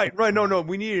bloodline. Right. No.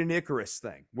 We need an Icarus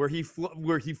thing where he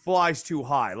flies too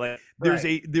high. Like there's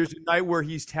a night where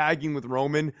he's tagging with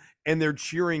Roman, and they're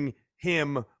cheering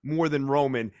him more than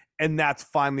Roman, and that's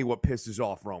finally what pisses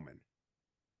off Roman.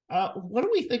 What do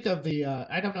we think of the?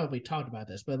 I don't know if we talked about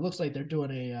this, but it looks like they're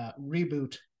doing a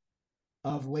reboot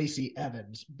of Lacey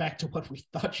Evans back to what we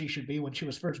thought she should be when she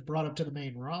was first brought up to the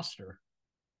main roster.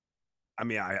 I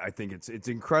mean, I think it's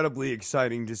incredibly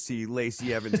exciting to see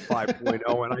Lacey Evans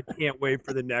 5.0, and I can't wait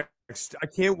for the next. I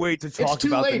can't wait to talk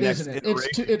about the next. Isn't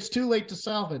it? It's too late to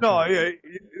salvage. No,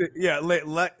 yeah.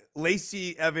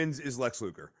 Lacey Evans is Lex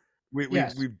Luger.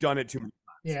 We've done it too much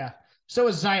times. Yeah. So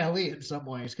is Xia Li in some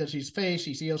ways because she's face,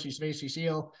 she's heel, she's face, she's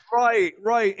heel. Right.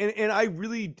 And I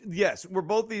really, yes, we're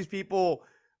both these people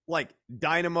like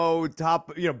Dynamo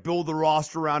top, build the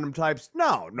roster around them types.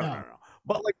 No.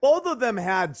 But like both of them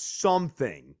had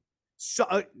something. So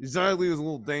Xia Li was a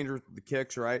little dangerous with the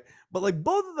kicks, right? But like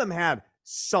both of them had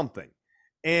something.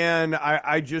 And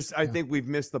I think we've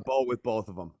missed the boat with both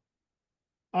of them.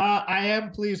 I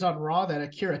am pleased on Raw that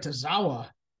Akira Tozawa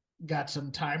got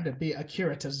some time to be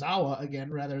Akira Tozawa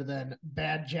again rather than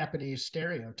bad Japanese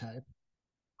stereotype.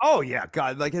 Oh yeah,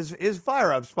 God, like his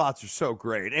fire up spots are so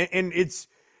great. And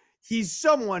he's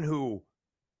someone who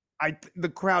the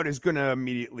crowd is going to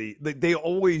immediately, they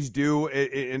always do,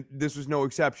 and this was no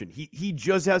exception. He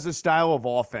just has a style of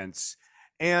offense,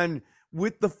 and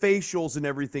with the facials and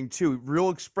everything too, real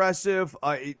expressive,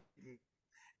 and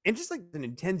just like an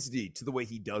intensity to the way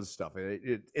he does stuff.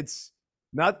 It's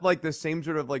not like the same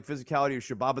sort of like physicality of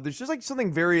Shabbat, but there's just like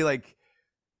something very like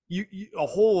a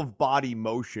whole of body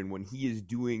motion when he is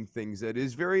doing things that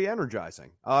is very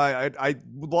energizing. I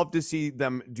would love to see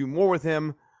them do more with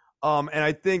him. And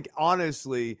I think,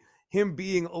 honestly, him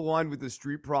being aligned with the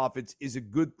Street Profits is a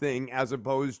good thing as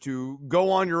opposed to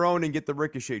go on your own and get the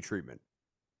Ricochet treatment.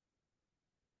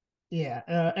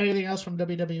 Yeah. Anything else from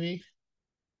WWE?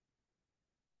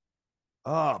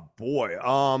 Oh, boy.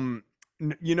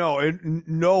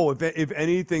 No, if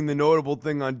anything, the notable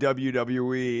thing on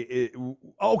WWE,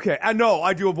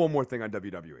 I do have one more thing on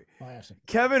WWE.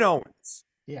 Kevin Owens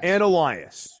and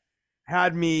Elias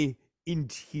had me in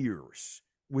tears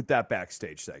with that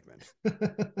backstage segment.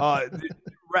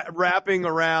 Wrapping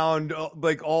around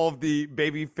like all of the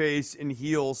babyface and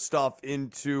heel stuff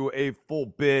into a full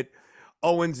bit.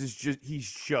 Owens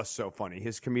he's just so funny.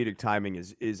 His comedic timing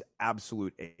is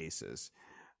absolute aces.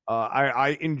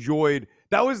 I enjoyed,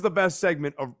 that was the best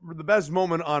segment of the best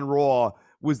moment on Raw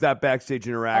was that backstage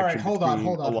interaction. All right,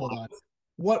 hold on.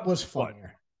 What was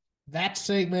funnier? That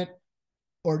segment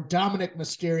or Dominic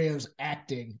Mysterio's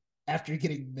acting after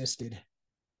getting misted?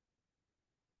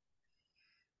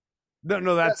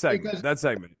 No, that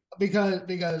segment.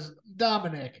 Because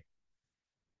Dominic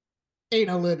ain't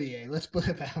Olivier. Let's put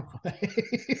it that way.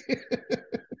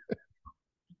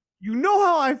 You know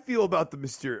how I feel about the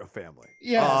Mysterio family.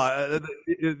 Yes.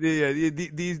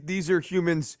 These are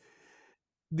humans.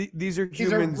 These are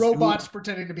robots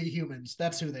pretending to be humans.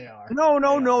 That's who they are.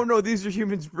 No. These are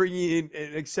humans bringing in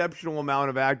an exceptional amount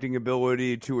of acting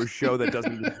ability to a show that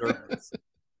doesn't deserve it.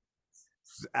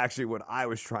 Actually what I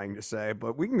was trying to say,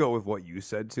 but we can go with what you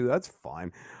said too. That's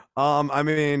fine. I'm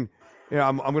watching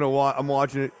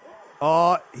it.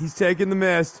 Oh, he's taking the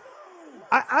mist.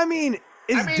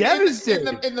 It's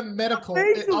devastating. In the medical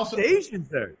stations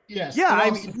there. Yes.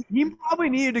 Yeah, he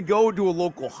probably needed to go to a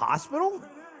local hospital.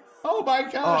 Oh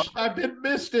my gosh, I've been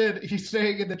misted. He's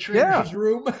saying in the trainer's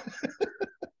room.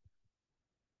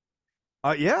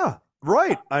 Yeah.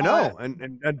 Right, I know,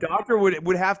 and a doctor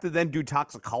would have to then do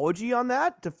toxicology on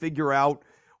that to figure out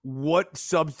what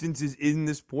substance is in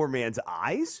this poor man's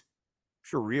eyes. I'm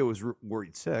sure Rhea was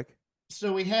worried sick.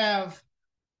 So we have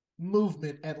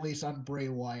movement, at least on Bray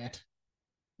Wyatt.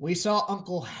 We saw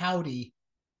Uncle Howdy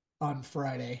on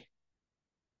Friday.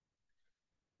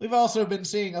 We've also been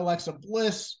seeing Alexa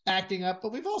Bliss acting up,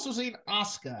 but we've also seen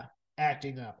Asuka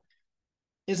acting up.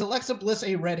 Is Alexa Bliss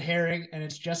a red herring and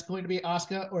it's just going to be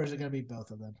Asuka, or is it going to be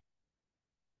both of them?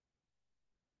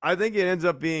 I think it ends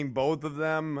up being both of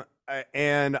them.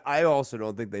 And I also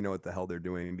don't think they know what the hell they're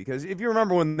doing, because if you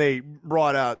remember when they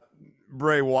brought out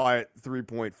Bray Wyatt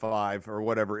 3.5 or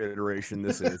whatever iteration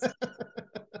this is,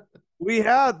 we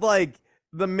had like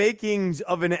the makings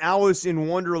of an Alice in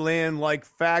Wonderland like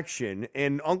faction,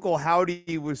 and Uncle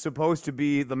Howdy was supposed to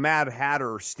be the Mad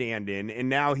Hatter stand-in, and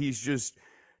now he's just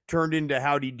turned into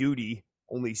Howdy Doody,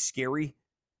 only scary.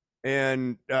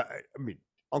 And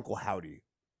Uncle Howdy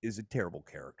is a terrible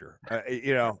character.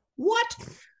 What?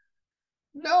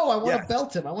 No, I want to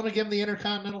belt him. I want to give him the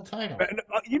Intercontinental title.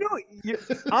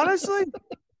 Honestly,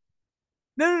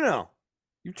 no.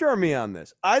 You turn me on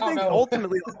this. I think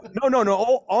ultimately,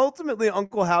 no. Ultimately,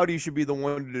 Uncle Howdy should be the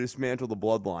one to dismantle the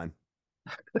bloodline.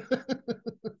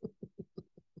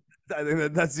 I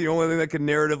think that's the only thing that can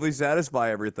narratively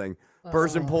satisfy everything.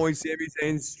 Person pulling Sami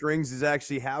Zayn's strings is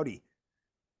actually Howdy.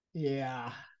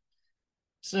 Yeah.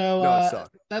 So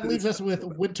that leaves us with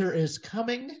Winter is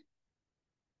Coming.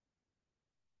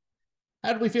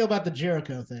 How do we feel about the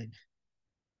Jericho thing?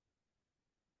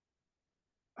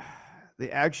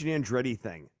 The Action Andretti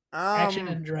thing. Action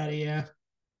Andretti, yeah.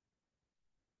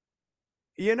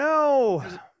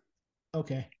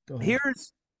 Okay, go ahead.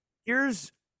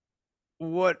 Here's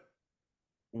what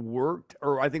worked,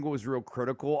 or I think what was real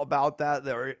critical about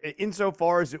that,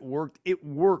 insofar as it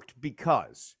worked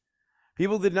because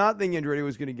people did not think Andretti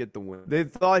was going to get the win. They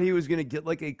thought he was going to get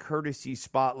like a courtesy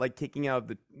spot, like kicking out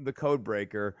of the code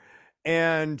breaker.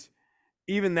 And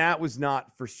even that was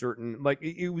not for certain. Like,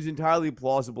 it was entirely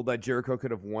plausible that Jericho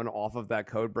could have won off of that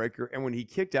code breaker. And when he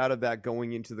kicked out of that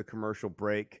going into the commercial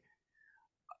break,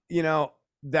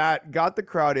 that got the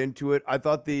crowd into it. I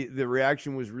thought the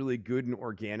reaction was really good and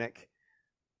organic.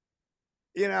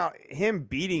 Him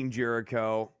beating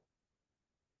Jericho,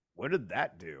 what did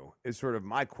that do is sort of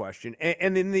my question.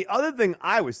 And then the other thing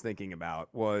I was thinking about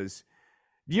was,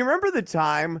 do you remember the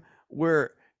time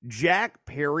where Jack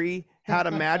Perry had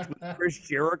a match with Chris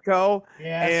Jericho?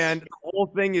 Yes. And the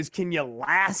whole thing is, can you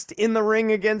last in the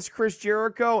ring against Chris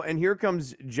Jericho? And here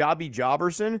comes Jobby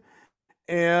Jobberson,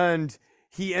 and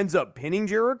he ends up pinning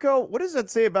Jericho. What does that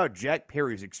say about Jack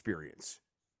Perry's experience?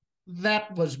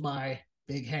 That was my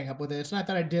big hang up with it. It's not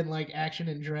that I didn't like Action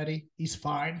Andretti. He's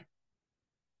fine.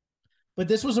 But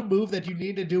this was a move that you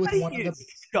need to do with one of the...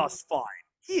 just fine.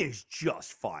 He is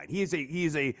just fine. He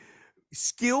is a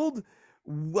skilled,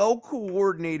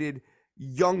 well-coordinated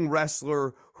young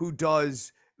wrestler who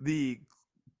does the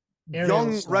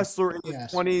young wrestler in his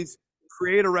 20s,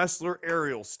 create a wrestler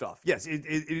aerial stuff. Yes, it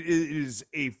is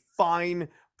a fine,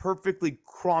 perfectly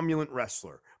cromulent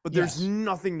wrestler, but there's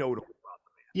nothing notable about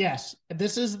the man. Yes,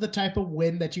 this is the type of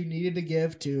win that you needed to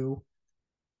give to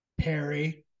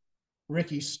Perry,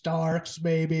 Ricky Starks,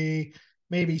 maybe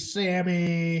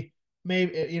Sammy,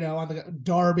 maybe on the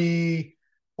Darby,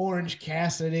 Orange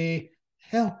Cassidy.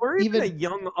 Hell, or even a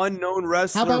young unknown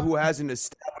wrestler who has an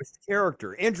established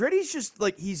character. Andretti's just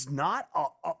like, he's not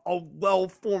a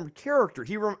well-formed character.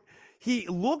 He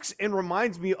looks and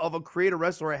reminds me of a creative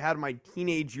wrestler I had in my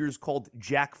teenage years called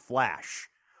Jack Flash,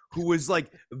 who was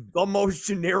like the most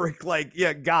generic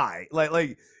guy.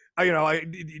 I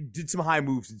did some high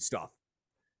moves and stuff.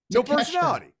 No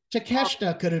personality.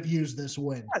 Takeshita could have used this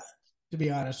win, to be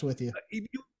honest with you.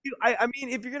 I mean,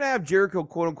 if you're gonna have Jericho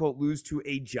quote unquote lose to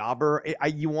a jobber,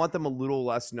 you want them a little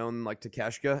less known, like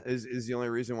Takeshita is the only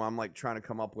reason why I'm like trying to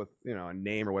come up with a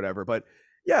name or whatever. But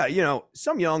yeah,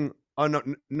 some young,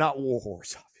 not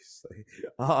Warhorse obviously,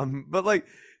 but like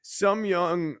some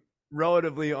young,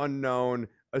 relatively unknown,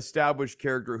 established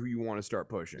character who you want to start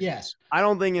pushing. Yes, I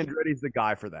don't think Andretti's the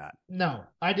guy for that. No,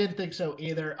 I didn't think so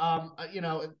either.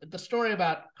 The story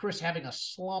about Chris having a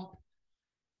slump,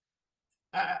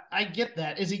 I get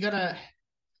that. Is he gonna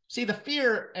see the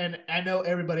fear? And I know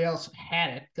everybody else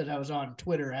had it because I was on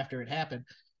Twitter after it happened.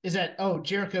 Is that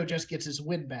Jericho just gets his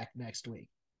win back next week?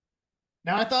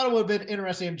 Now I thought it would have been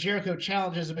interesting if Jericho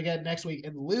challenges him again next week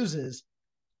and loses,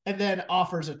 and then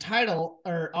offers a title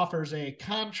or offers a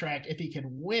contract if he can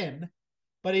win,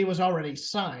 but he was already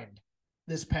signed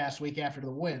this past week after the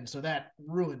win, so that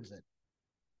ruins it.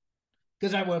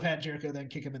 Because I would have had Jericho then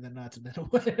kick him in the nuts and then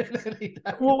win.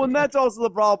 Well, and that's also the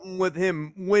problem with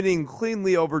him winning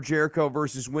cleanly over Jericho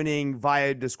versus winning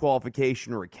via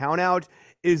disqualification or a countout,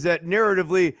 is that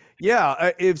narratively,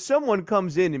 if someone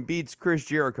comes in and beats Chris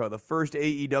Jericho, the first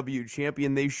AEW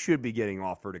champion, they should be getting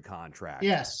offered a contract.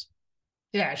 Yes.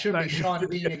 Yeah, it should be Sean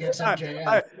Dean against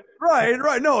MJF.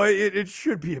 Right. No, it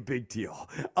should be a big deal.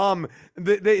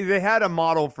 They had a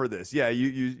model for this. Yeah,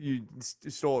 you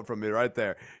stole it from me right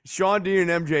there. Sean Dean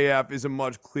and MJF is a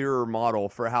much clearer model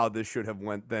for how this should have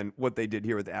went than what they did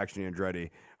here with Action Andretti.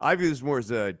 I view this more as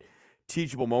a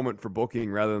teachable moment for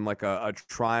booking rather than like a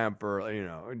triumph or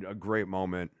a great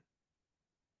moment.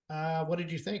 What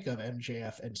did you think of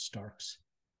MJF and Starks?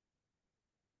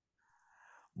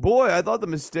 Boy, I thought the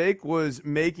mistake was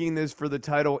making this for the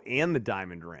title and the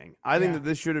diamond ring. I think that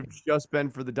this should have just been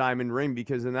for the diamond ring,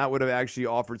 because then that would have actually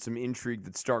offered some intrigue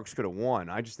that Starks could have won.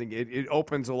 I just think it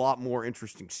opens a lot more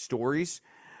interesting stories.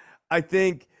 I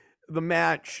think the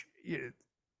match,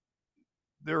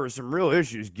 there were some real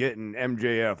issues getting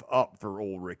MJF up for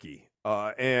old Ricky.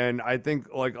 And I think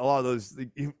like a lot of those,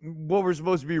 what were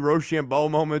supposed to be Rochambeau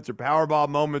moments or Powerbomb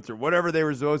moments or whatever they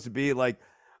were supposed to be, like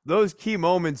those key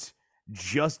moments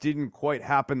just didn't quite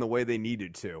happen the way they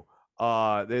needed to.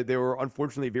 They were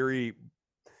unfortunately very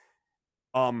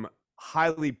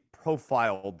highly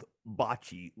profiled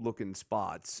botchy looking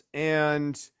spots.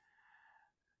 And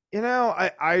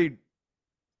I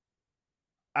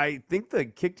think the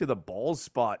kick to the balls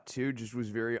spot too just was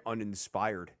very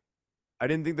uninspired. I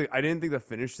didn't think the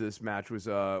finish to this match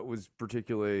was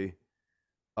particularly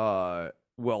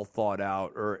well thought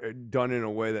out or done in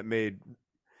a way that made,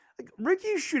 like,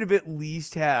 Ricky should have at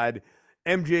least had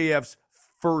MJF's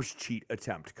first cheat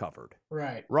attempt covered.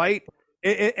 Right. Right?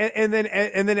 And then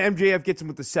MJF gets him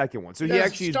with the second one. So he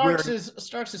actually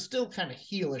Starks is still kind of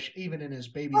heelish, even in his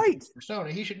baby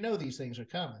persona. He should know these things are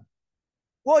coming.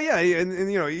 Well, yeah,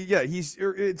 and you know, yeah,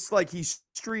 it's like he's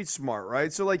street smart,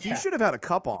 right? So like he should have had a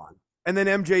cup on, and then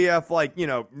MJF like, you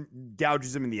know,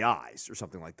 gouges him in the eyes or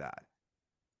something like that.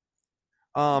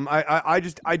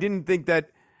 I didn't think that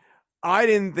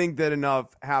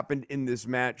enough happened in this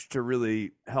match to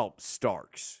really help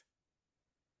Starks.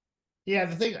 Yeah,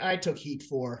 the thing I took heat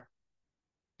for,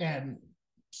 and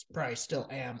probably still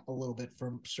am a little bit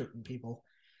from certain people,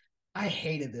 I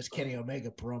hated this Kenny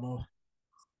Omega promo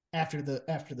after the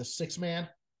 6-man,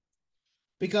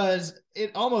 because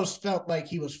it almost felt like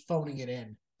he was phoning it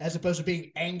in, as opposed to being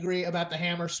angry about the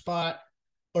hammer spot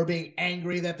or being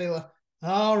angry that they were,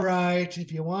 all right,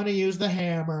 if you want to use the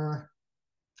hammer,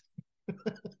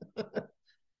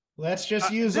 let's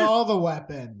just use all the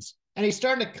weapons. And he's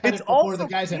starting to cut it before the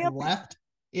guys have left.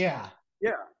 Yeah.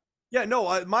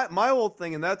 No, my whole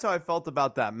thing, and that's how I felt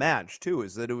about that match too,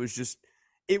 is that it was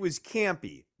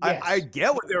campy. Yes. I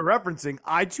get what they're referencing.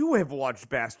 I too have watched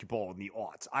basketball in the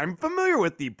aughts. I'm familiar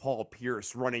with the Paul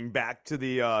Pierce running back to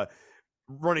the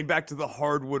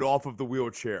hardwood off of the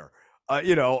wheelchair. I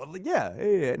know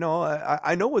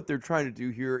what they're trying to do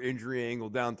here. Injury angle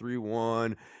down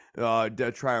 3-1.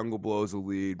 Dead triangle blows a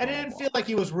lead. I didn't feel like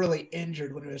he was really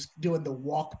injured when he was doing the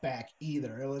walk back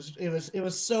either. It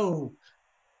was so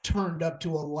turned up to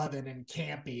 11 and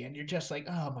campy, and you're just like,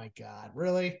 oh my god,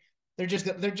 really?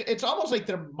 It's almost like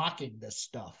they're mocking this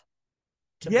stuff.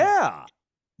 Yeah.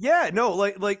 No,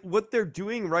 like what they're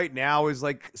doing right now is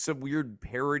like some weird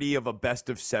parody of a best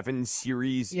of 7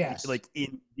 series, like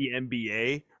in the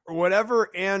NBA or whatever.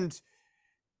 And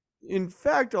in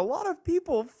fact, a lot of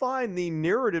people find the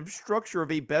narrative structure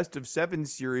of a best of 7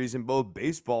 series in both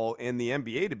baseball and the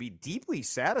NBA to be deeply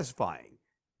satisfying.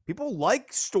 People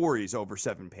like stories over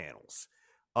 7 panels.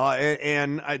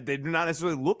 And they're not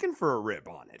necessarily looking for a rib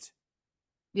on it.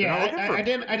 Yeah, I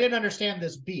didn't understand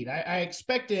this beat. I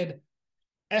expected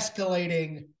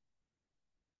escalating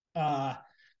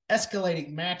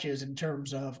matches in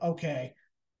terms of, okay,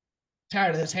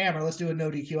 tired of this hammer, let's do a no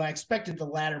DQ. I expected the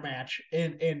ladder match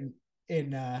in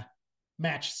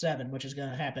match 7, which is going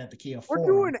to happen at the Kia Forum. Or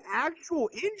do an actual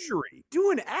injury.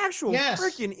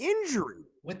 Freaking injury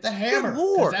with the hammer.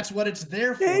 Because that's what it's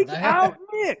there for. Take out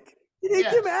Nick. Take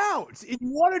him out.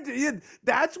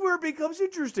 That's where it becomes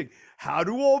interesting. How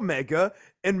do Omega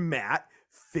and Matt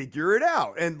figure it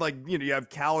out? And like, you know, you have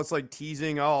Callis like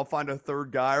teasing, oh, I'll find a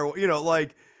third guy, or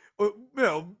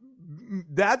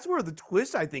that's where the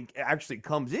twist, I think, actually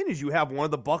comes in, is you have one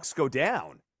of the Bucks go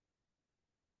down.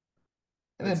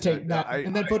 And then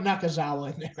put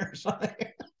Nakazawa in there or something.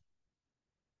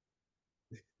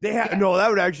 That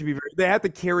would actually be they have to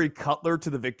carry Cutler to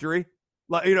the victory.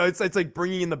 Like, you know, it's like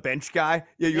bringing in the bench guy.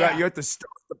 You have to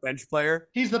start the bench player.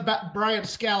 He's the Brian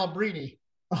Scalabrine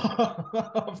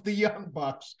of the Young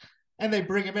Bucks, and they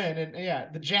bring him in,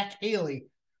 and the Jack Haley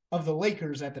of the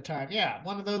Lakers at the time. Yeah,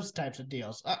 one of those types of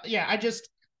deals. I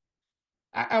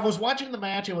was watching the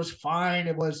match. It was fine.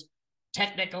 It was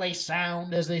technically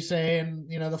sound, as they say, and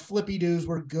you know, the flippy doos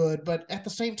were good. But at the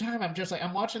same time, I'm just like,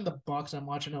 I'm watching the Bucks, I'm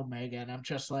watching Omega, and I'm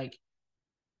just like,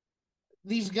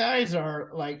 these guys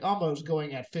are like almost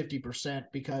going at 50%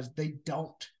 because they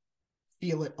don't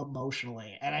feel it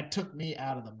emotionally. And it took me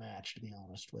out of the match, to be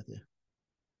honest with you.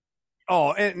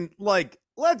 Oh, and like,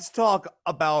 let's talk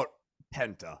about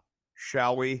Penta,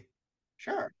 shall we?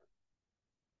 Sure.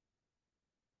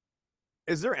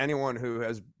 Is there anyone who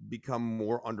has become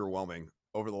more underwhelming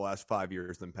over the last 5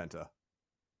 years than Penta?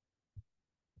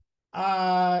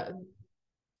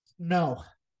 No.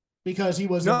 Because he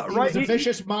was a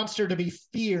vicious monster to be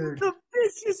feared. The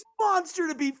vicious monster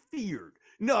to be feared.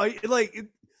 No, like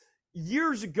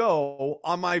years ago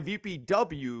on my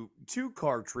VPW 2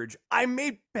 cartridge, I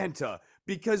made Penta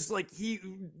because like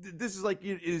this is like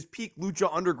in his peak Lucha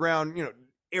Underground, you know,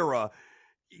 era.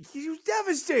 He was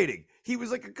devastating. He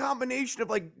was like a combination of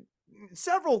like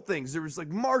several things. There was like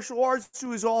martial arts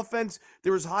to his offense.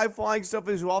 There was high flying stuff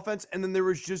in his offense. And then there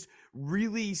was just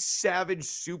really savage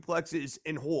suplexes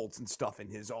and holds and stuff in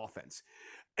his offense.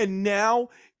 And now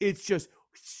it's just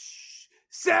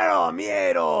Cero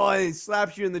Miedo, and he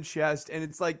slaps you in the chest. And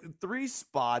it's like 3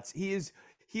 spots. He is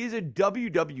a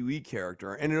WWE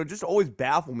character. And it'll just always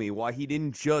baffle me why he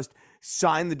didn't just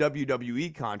sign the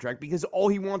WWE contract, because all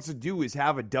he wants to do is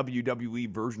have a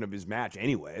WWE version of his match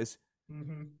anyways.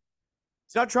 Mm-hmm.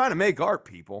 He's not trying to make art,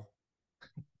 people.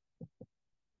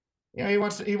 Yeah, he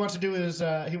wants to do his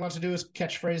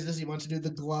catchphrases. He wants to do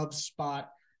the glove spot,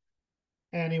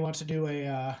 and he wants to do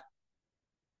a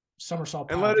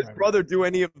somersault and let his brother do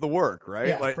any of the work, right?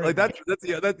 Yeah, like that's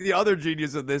the other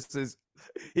genius of this is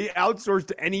he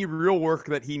outsourced any real work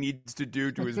that he needs to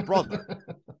do to his brother.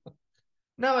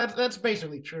 No, that's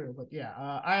basically true. But yeah,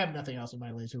 I have nothing else in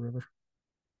my lazy river.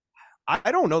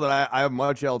 I don't know that I have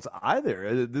much else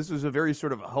either. This was a very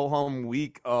sort of ho-hum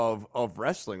week of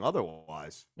wrestling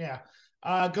otherwise. Yeah.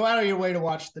 Go out of your way to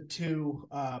watch the two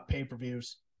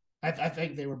pay-per-views. I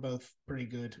think they were both pretty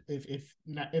good,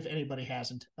 if anybody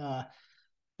hasn't.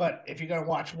 But if you're going to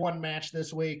watch one match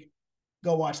this week,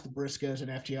 go watch the Briscoes and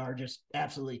FTR just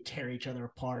absolutely tear each other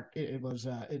apart. It was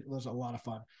a lot of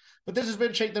fun. But this has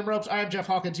been Shake Them Ropes. I am Jeff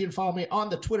Hawkins. You can follow me on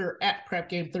the Twitter at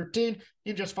CrapGame13.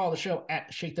 You can just follow the show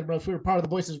at Shake Them Ropes. We were part of the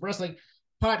Voices of Wrestling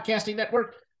Podcasting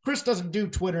Network. Chris doesn't do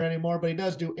Twitter anymore, but he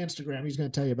does do Instagram. He's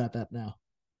going to tell you about that now.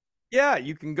 Yeah,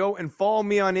 you can go and follow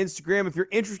me on Instagram. If you're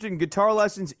interested in guitar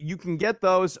lessons, you can get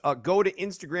those. Go to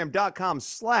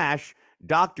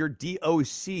Instagram.com/Dr.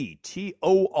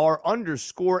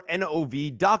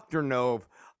 DOCTOR_NOV, Dr. Nove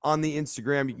on the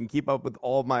Instagram. You can keep up with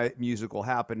all my musical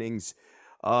happenings.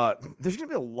 There's going to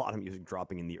be a lot of music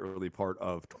dropping in the early part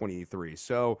of 23.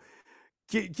 So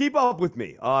keep up with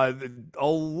me. A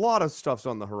lot of stuff's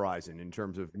on the horizon in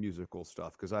terms of musical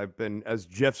stuff because I've been, as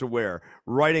Jeff's aware,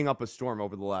 riding up a storm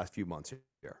over the last few months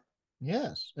here.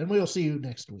 Yes, and we'll see you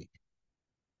next week.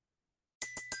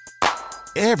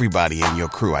 Everybody in your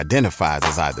crew identifies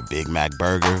as either Big Mac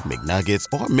Burger, McNuggets,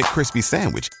 or McCrispy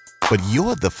Sandwich. But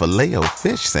you're the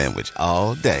Filet-O-Fish Sandwich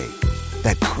all day.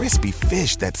 That crispy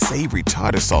fish, that savory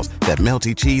tartar sauce, that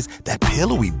melty cheese, that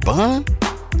pillowy bun.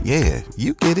 Yeah,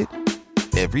 you get it.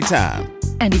 Every time.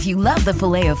 And if you love the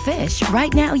Filet-O-Fish,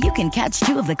 right now you can catch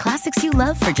two of the classics you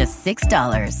love for just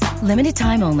 $6. Limited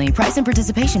time only. Price and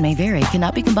participation may vary.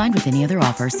 Cannot be combined with any other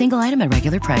offer. Single item at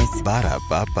regular price.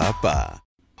 Ba-da-ba-ba-ba.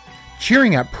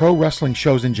 Cheering at pro wrestling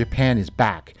shows in Japan is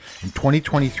back, and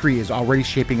 2023 is already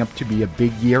shaping up to be a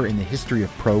big year in the history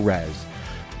of pro res.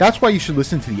 That's why you should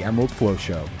listen to the Emerald Flow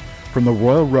Show. From the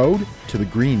Royal Road to the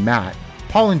Green Mat,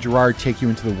 Paul and Gerard take you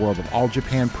into the world of All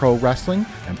Japan Pro Wrestling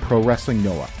and Pro Wrestling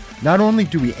Noah. Not only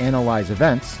do we analyze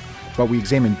events, but we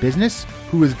examine business,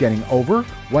 who is getting over,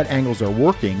 what angles are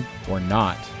working or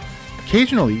not.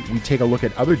 Occasionally, we take a look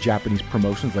at other Japanese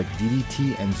promotions like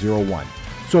DDT and Zero One.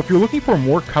 So if you're looking for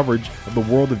more coverage of the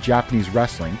world of Japanese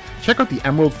wrestling, check out the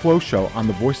Emerald Flow Show on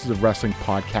the Voices of Wrestling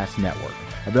Podcast Network,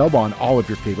 available on all of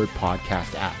your favorite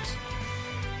podcast apps.